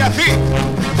 Y dice así.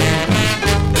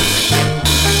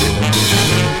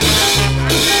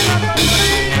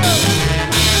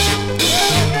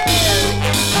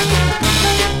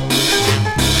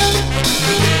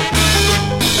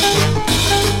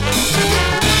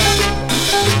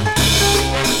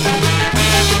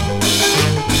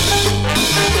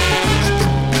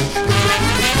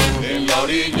 En la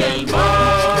orilla del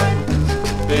mar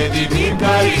te di mi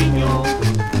cariño.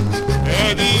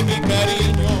 Te di mi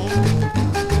cariño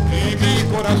y mi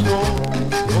corazón,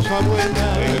 cosa buena.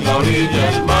 En la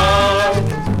orilla del mar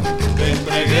te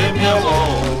entregué mi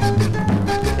amor.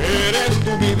 Eres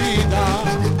tú mi vida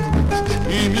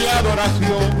y mi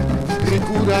adoración,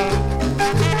 ricura.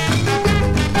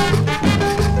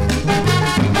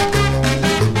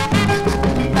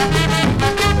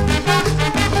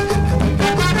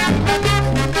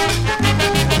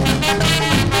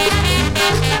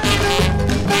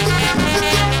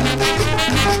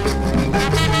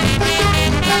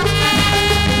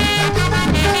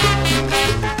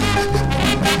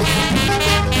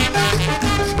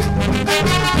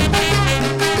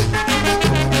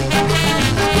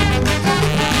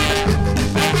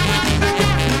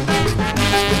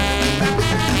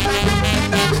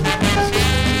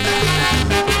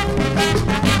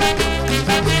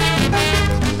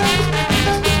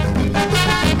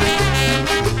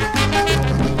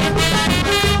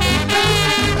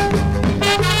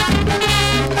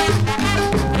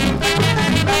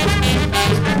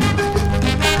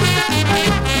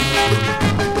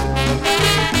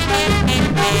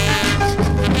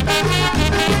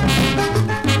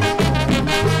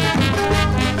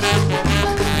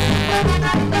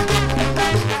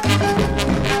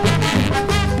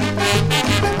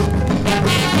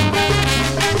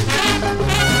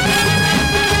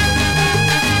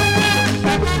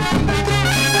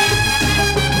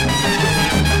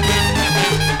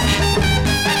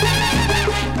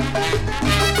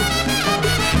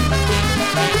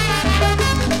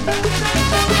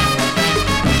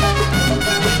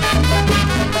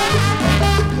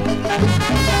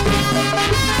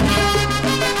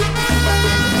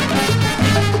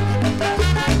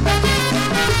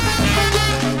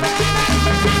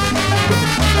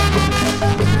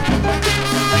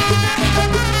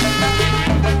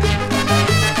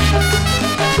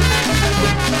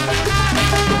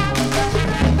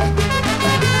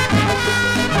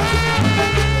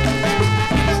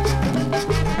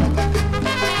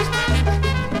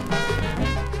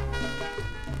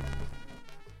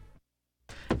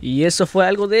 Y eso fue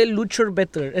algo de Luchar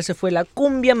Better. Ese fue la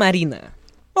cumbia marina.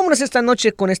 Vámonos esta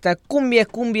noche con esta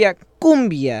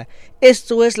cumbia.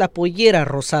 Esto es la pollera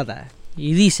rosada.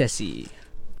 Y dice así.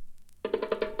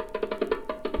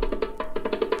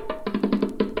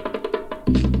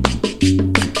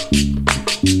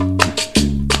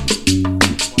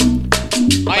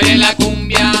 Baile la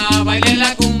cumbia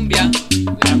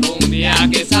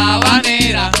que es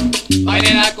sabanera.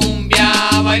 Baile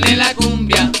la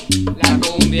cumbia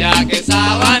que es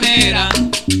sabanera.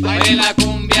 Baile la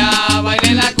cumbia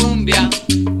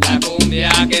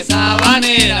que es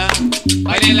sabanera.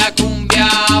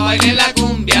 Baile la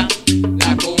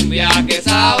cumbia que es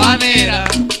sabanera.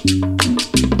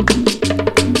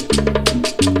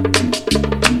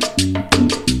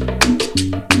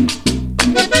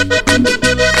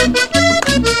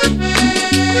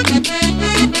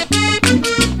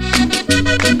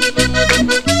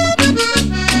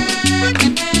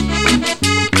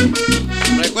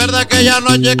 Recuerda aquella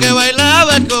noche que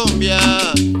bailaba cumbia,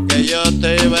 que yo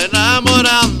te iba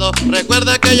enamorando.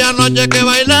 Recuerda aquella noche que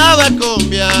bailaba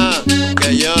cumbia,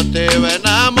 que yo te iba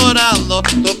enamorando.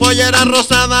 Tu pollera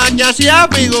rosada que hacía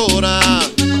figura,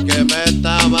 que me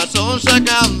estaba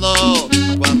sonsacando.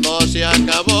 Cuando se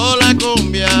acabó la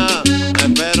cumbia, la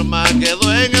enferma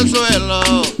quedó en el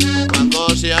suelo.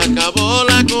 Cuando se acabó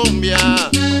la cumbia,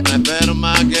 la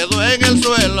enferma quedó en el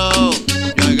suelo.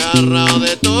 Yo agarrado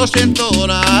de tu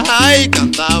cintura, ay,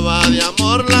 cantaba de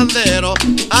amor landero,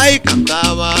 ay,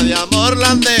 cantaba de amor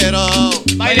landero.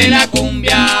 Baile la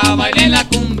cumbia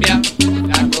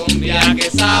que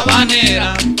es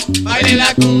sabanera. Baile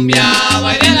la cumbia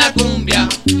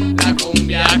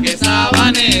que es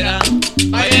sabanera.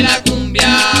 Baile la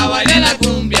cumbia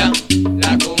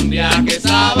que es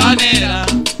sabanera.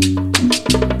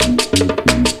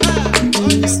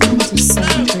 Listen to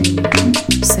Sound Radio,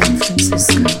 San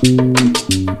Francisco.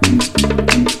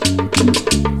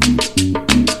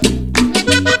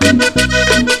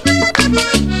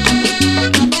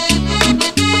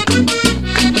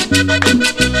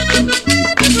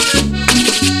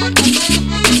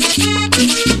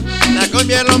 La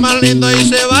cumbia es lo más lindo y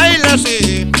se baila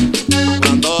así,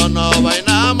 cuando no va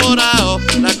enamorado.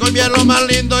 La cumbia es lo más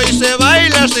lindo y se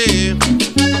baila así,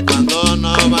 cuando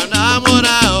no va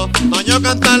enamorado. Toño,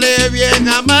 cántale bien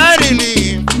a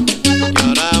Marilyn, y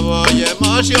ahora voy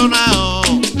emocionado.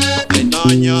 Ay,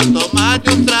 Toño,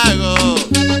 tómate un trago,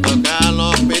 toca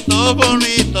los pitos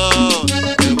bonitos,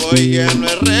 que voy lleno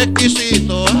de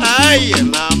requisitos. Ay,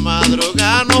 en la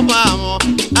madrugada nos vamos,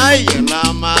 ay, en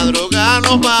la madrugada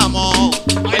nos vamos.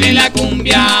 Baile la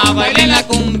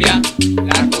cumbia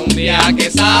que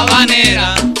es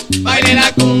sabanera. Baile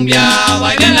la cumbia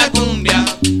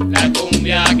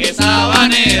que es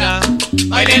sabanera.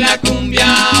 Baile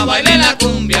la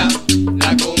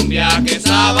cumbia que es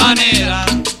sabanera.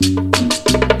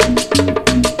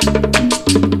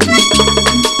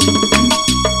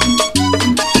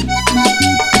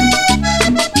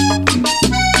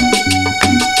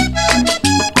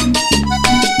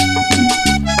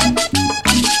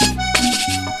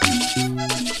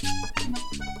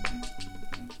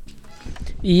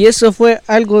 Y eso fue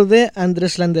algo de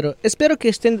Andrés Landero. Espero que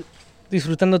estén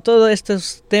disfrutando todos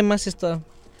estos temas, esta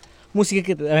música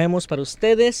que traemos para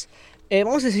ustedes.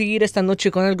 Vamos a seguir esta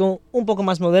noche con algo un poco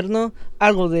más moderno,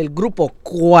 algo del grupo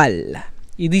Cual.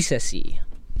 Y dice así.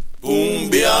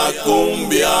 Cumbia,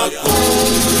 cumbia,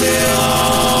 cumbia.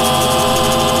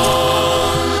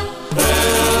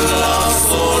 En la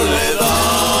soledad.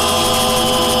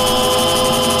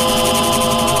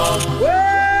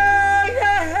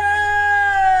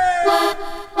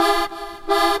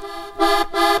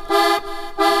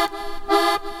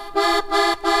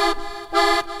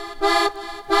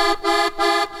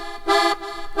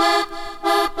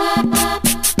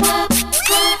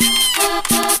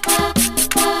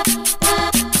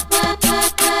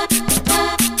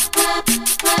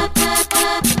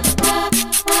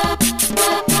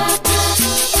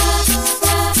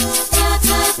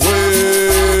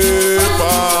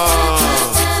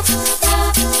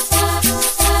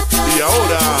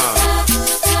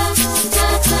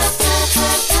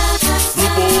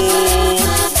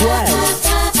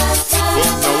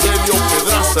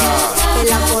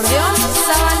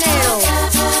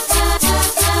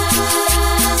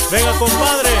 Venga,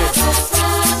 compadre.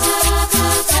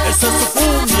 Esta es tu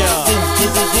cumbia.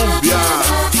 Cumbia.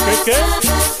 ¿Qué?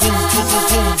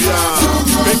 Cumbia.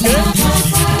 ¿Qué?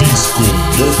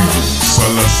 Discomovil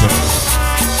Salazar.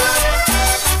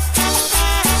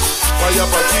 Vaya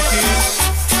Pachiqui.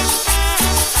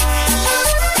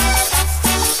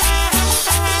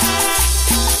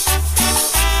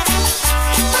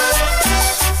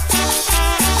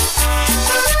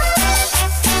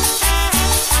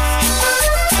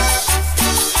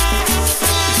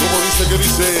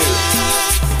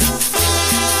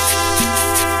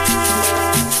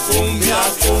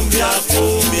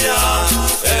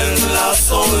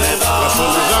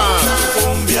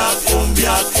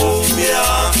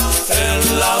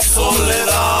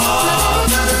 soledad.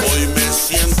 Hoy me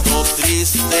siento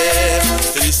triste,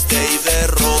 triste y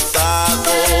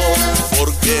derrotado,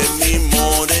 porque mi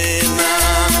morena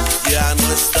ya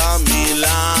no está a mi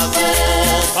lado.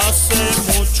 Hace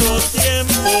mucho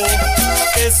tiempo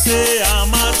que se ha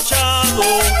marchado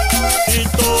y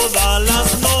todas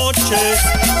las noches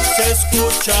se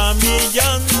escucha mi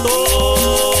llanto.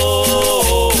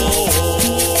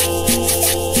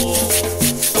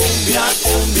 Cumbia,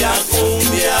 cumbia,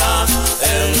 cumbia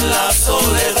en la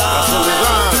soledad.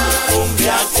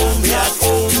 Cumbia, cumbia,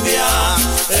 cumbia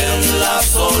en la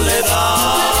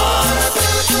soledad.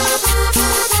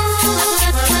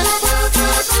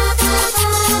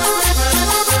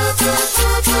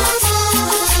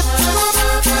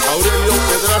 Aurelio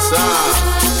Pedraza,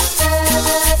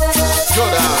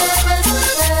 llora,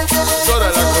 llora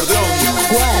el acordeón.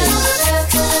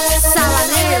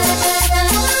 Sabanero.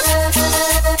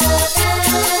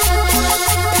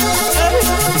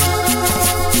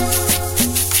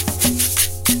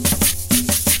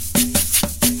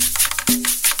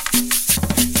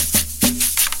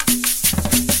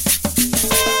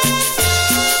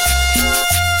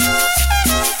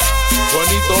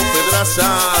 Juanito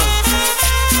Pedraza,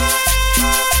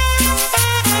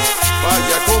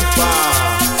 vaya compa.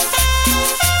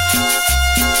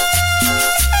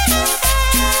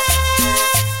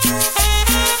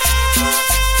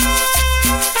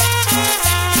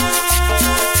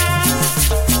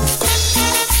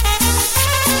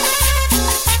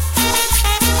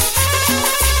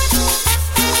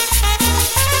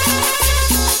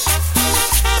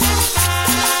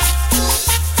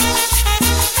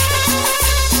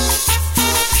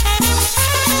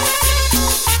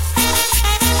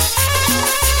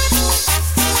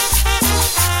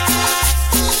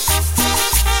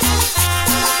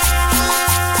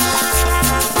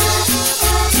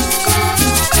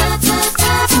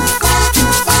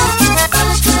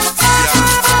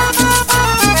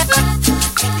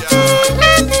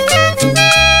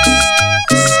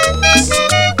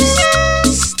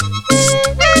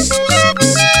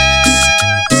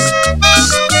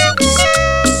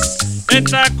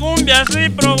 Esta cumbia sí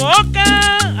provoca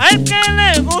al que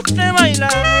le guste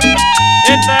bailar.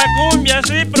 Esta cumbia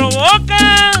sí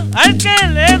provoca al que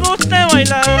le guste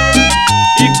bailar.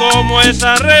 Y como es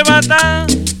arrebata,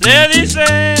 le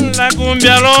dicen la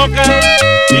cumbia loca.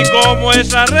 Y como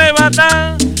es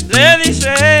arrebata, le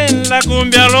dicen la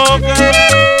cumbia loca.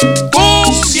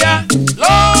 Cumbia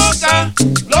loca,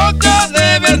 loca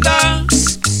de verdad.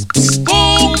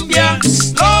 Cumbia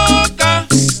loca,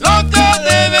 loca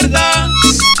de verdad.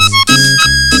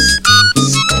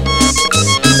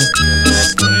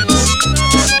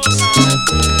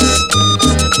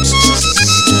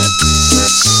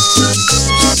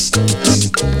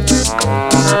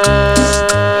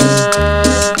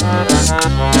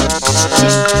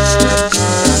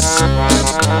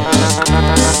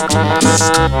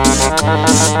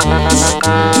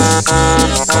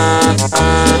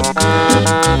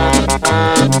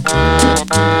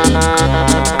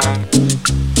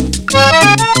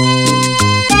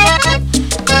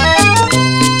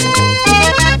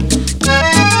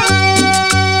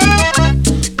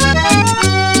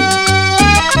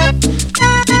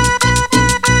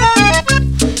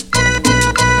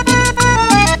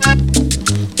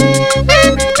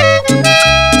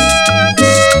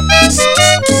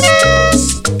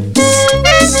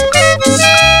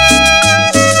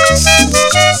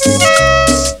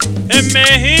 En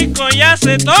México ya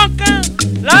se toca,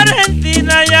 la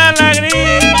Argentina ya la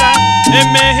grita.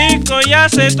 En México ya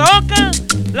se toca,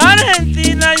 la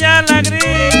Argentina ya la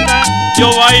grita.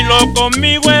 Yo bailo con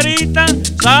mi güerita,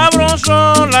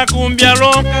 sabroso la cumbia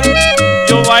loca.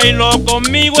 Yo bailo con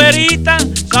mi güerita,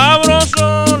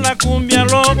 sabroso la cumbia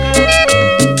loca.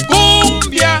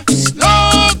 Cumbia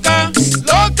loca,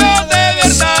 loca de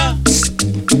verdad.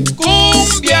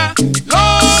 Cumbia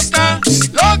loca,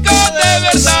 loca de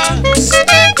verdad.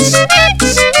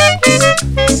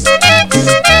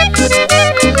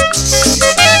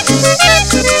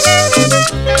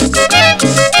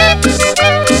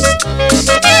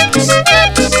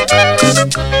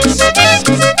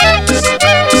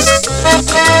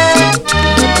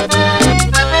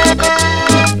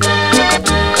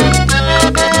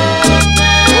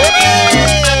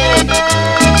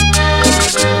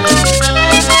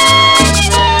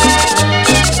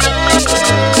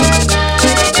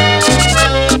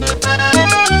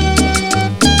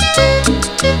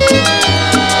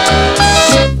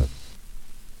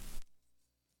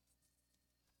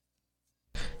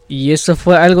 Y eso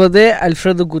fue algo de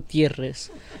Alfredo Gutiérrez.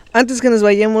 Antes que nos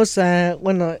vayamos a,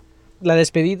 bueno, la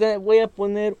despedida, voy a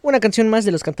poner una canción más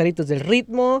de los Cantaritos del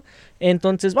Ritmo.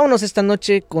 Entonces vámonos esta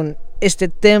noche con este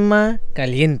tema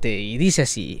caliente y dice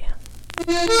así.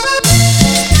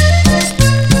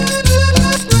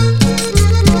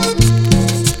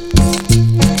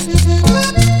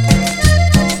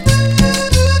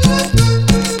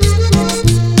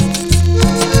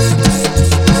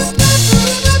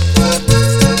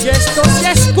 Y esto sí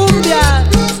es cumbia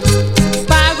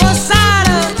pa' gozar.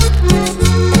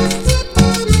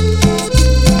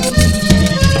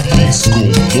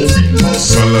 Discomovil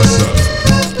Salazar.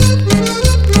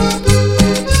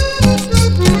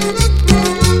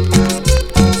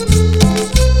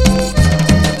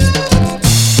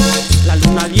 La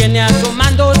luna viene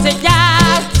asomándose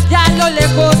ya, y a lo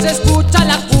lejos se escucha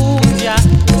la cumbia.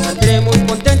 Saldré muy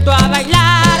contento a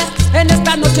bailar en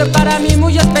esta noche para mí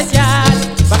muy especial.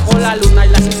 Bajo la luna y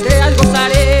las estrellas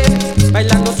gozaré,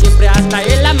 bailando siempre hasta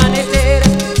el amanecer.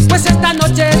 Pues esta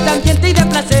noche es de ambiente y de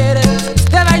placer,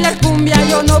 de bailar cumbia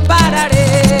yo no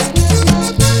pararé.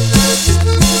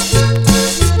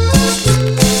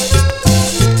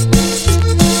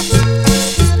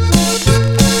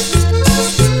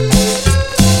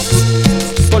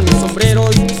 Con mi sombrero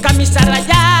y mi camisa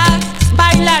rayada,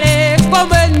 bailaré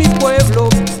como en mi pueblo.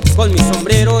 Con mi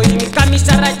sombrero y mi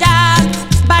camisa rayada,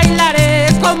 bailaré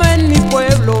como en mi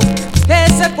pueblo.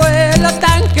 Ese pueblo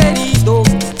tan querido,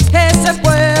 ese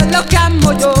pueblo que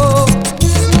amo yo.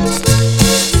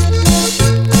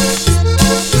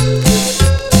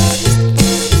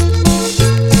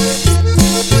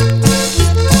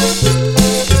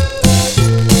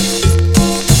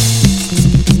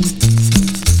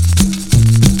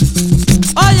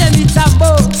 Oye mi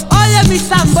tambor, oye mi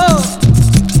tambor.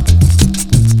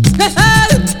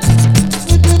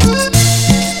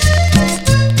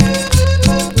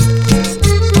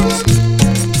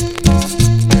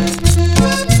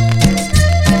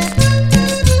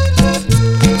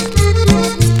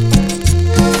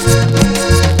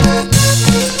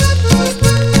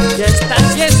 Y esta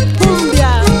sí es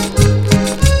cumbia.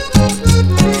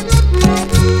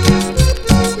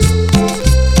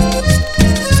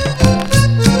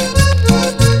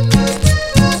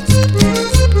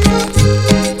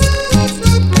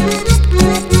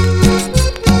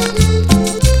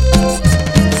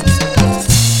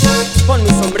 Con mi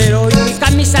sombrero y mi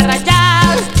camisa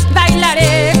rayada,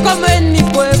 bailaré como en mi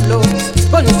pueblo.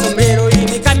 Con mi sombrero y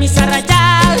mi camisa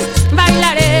rayada,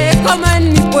 bailaré como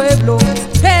en mi pueblo.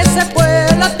 Ese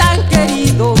pueblo tan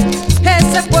querido,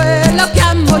 ese pueblo que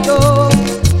amo yo.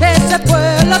 Ese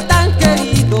pueblo tan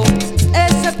querido,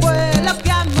 ese pueblo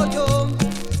que amo yo.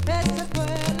 Ese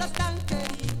pueblo tan querido.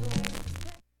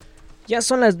 Ya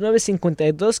son las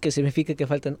 9:52, que significa que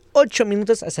faltan 8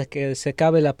 minutos hasta que se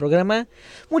acabe el programa.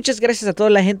 Muchas gracias a toda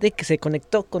la gente que se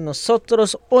conectó con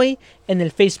nosotros hoy en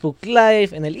el Facebook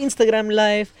Live, en el Instagram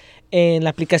Live, en la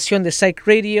aplicación de Psych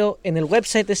Radio, en el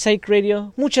website de Psych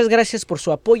Radio. Muchas gracias por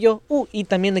su apoyo. Y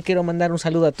también le quiero mandar un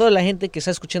saludo a toda la gente que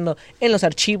está escuchando en los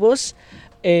archivos.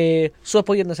 Su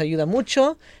apoyo nos ayuda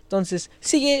mucho. Entonces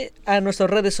sigue a nuestra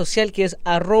red social, que es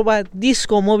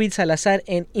 @Discomovil Salazar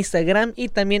en Instagram, y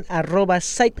también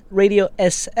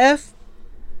 @SiteRadioSF.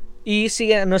 Y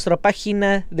sigue a nuestra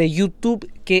página de YouTube,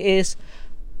 que es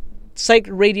Psych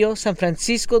Radio San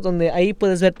Francisco, donde ahí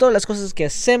puedes ver todas las cosas que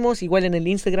hacemos. Igual en el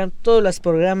Instagram, todos los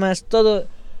programas, todos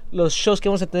los shows que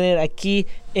vamos a tener aquí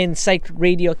en Psych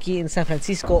Radio, aquí en San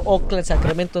Francisco, Oakland,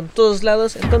 Sacramento, en todos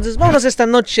lados. Entonces vámonos esta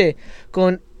noche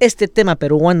con este tema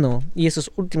peruano y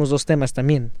esos últimos dos temas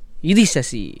también. Y dice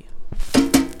así.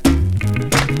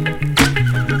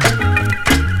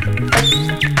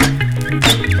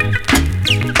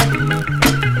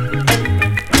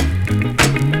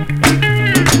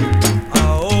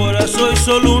 Ahora soy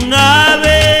solo un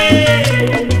ave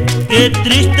que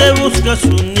triste busca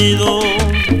su nido.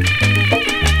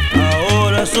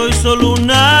 Ahora soy solo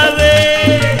un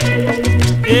ave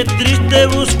que triste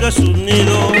busca su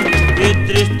nido. Que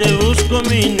triste busco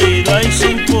mi nido, ay,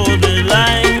 sin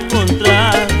poderla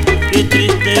encontrar. Que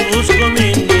triste busco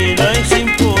mi nido, ay,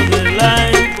 sin poderla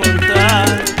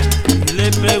encontrar. Y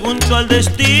le pregunto al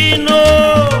destino,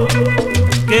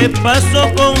 ¿qué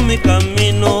pasó con mi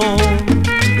camino?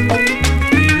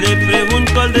 Y le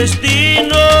pregunto al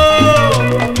destino,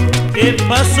 ¿qué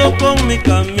pasó con mi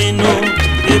camino?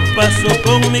 ¿Qué pasó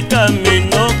con mi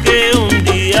camino? Que un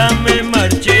día me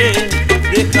marché,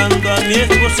 dejando a mi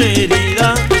esposa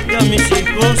herida y a mis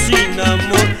hijos sin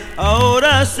amor.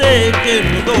 Ahora sé que el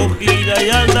mundo gira y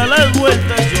al dar las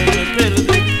vueltas yo me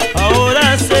perdí.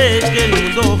 Ahora sé que el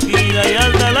mundo gira y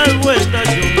al dar las vueltas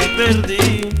yo me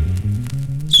perdí.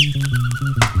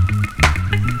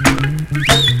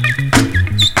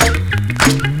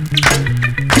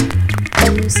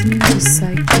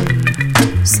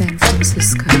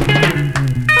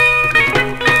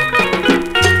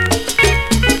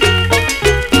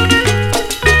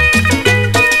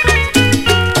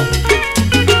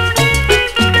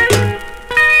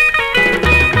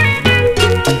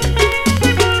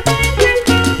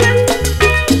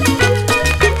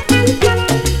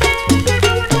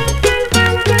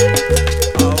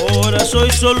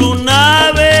 solo un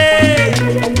ave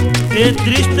que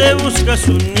triste busca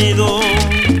su nido.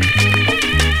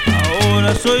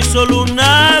 Ahora soy solo un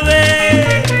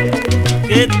ave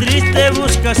que triste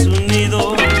busca su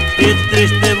nido. Que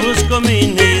triste busco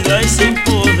mi nido, ay, sin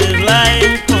poderla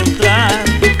encontrar.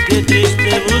 Que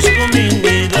triste busco mi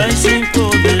nido, ay, sin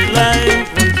poderla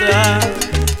encontrar.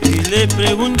 Y le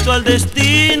pregunto al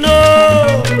destino,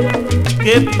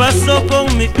 ¿qué pasó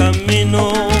con mi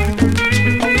camino?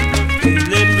 Y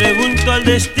le pregunto al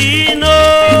destino,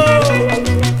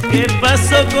 ¿qué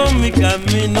pasó con mi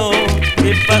camino?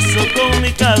 ¿Qué pasó con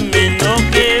mi camino?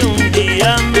 Que un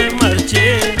día me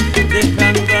marché,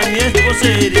 dejando a mi esposa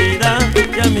herida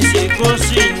y a mis hijos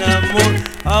sin amor.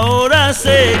 Ahora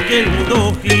sé que el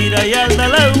mundo gira y al dar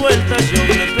las vueltas yo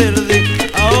me perdí.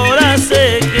 Ahora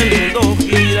sé que el mundo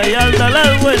gira y al dar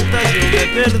las vueltas yo me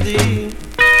perdí.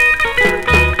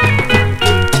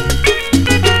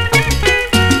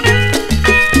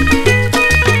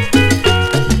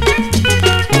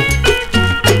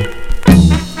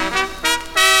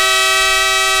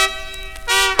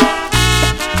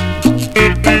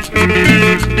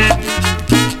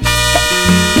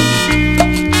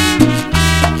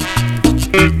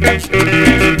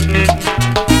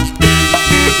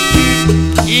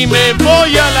 Y me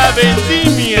voy a la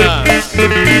vendimia.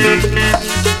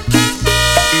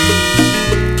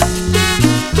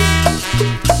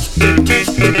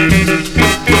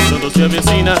 Cuando se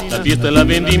avecina la fiesta de la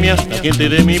vendimia, la gente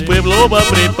de mi pueblo va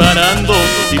preparando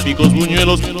típicos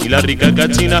buñuelos y la rica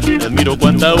cachina. Admiro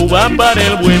cuánta uva para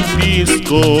el buen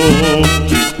pisco.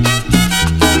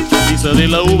 De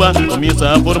la uva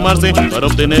comienza a formarse para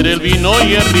obtener el vino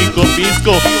y el rico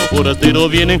pisco. Forasteros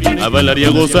vienen a bailar y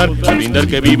a gozar, a brindar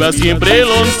que viva siempre el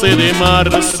 11 de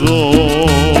marzo.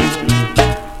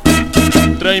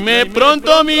 Tráeme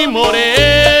pronto mi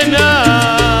morena,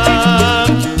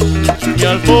 mi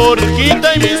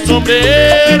alforjita y mi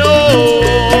sombrero.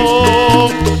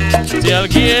 Si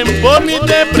alguien por mí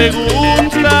te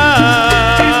pregunta,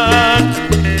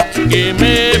 que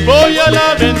me voy a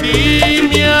la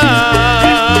vendimia.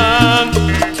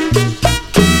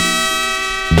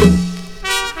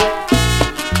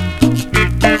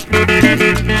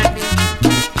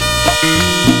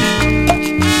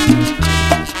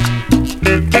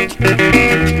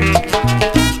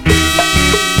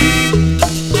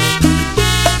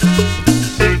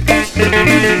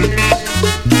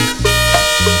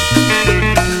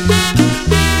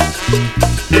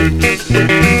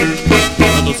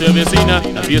 Se avecina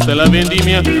la fiesta de la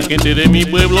vendimia, la gente de mi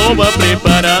pueblo va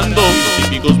preparando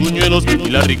típicos buñuelos y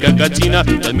la rica cachina.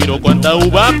 Admiro cuánta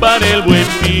uva para el buen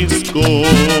pisco.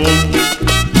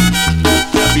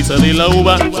 La pizza de la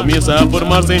uva comienza a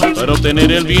formarse para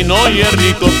obtener el vino y el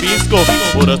rico pisco.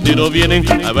 Forasteros vienen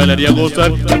a bailar y a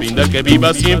gozar, a brindar que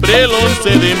viva siempre el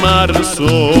 11 de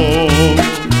marzo.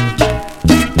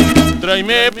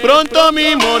 Tráeme pronto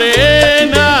mi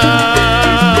morena,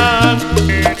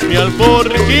 mi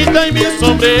alforjita y mi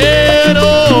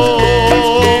sombrero.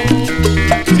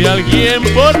 Si alguien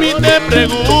por mí te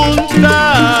pregunta,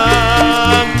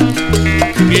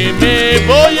 que me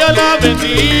voy a la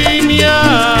vendimia.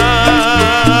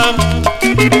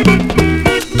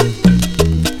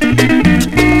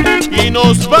 Y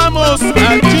nos vamos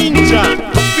a Chincha,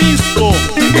 Pisco,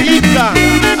 Ica,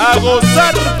 a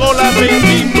gozar con la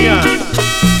vendimia.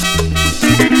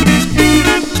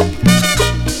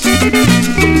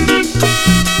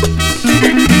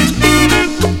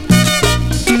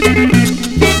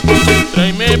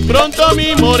 Tráeme pronto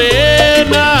mi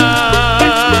morena,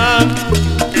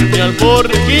 mi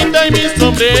alforjita y mi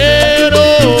sombrero.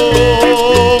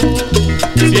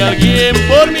 Si alguien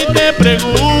por mí te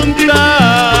pregunta,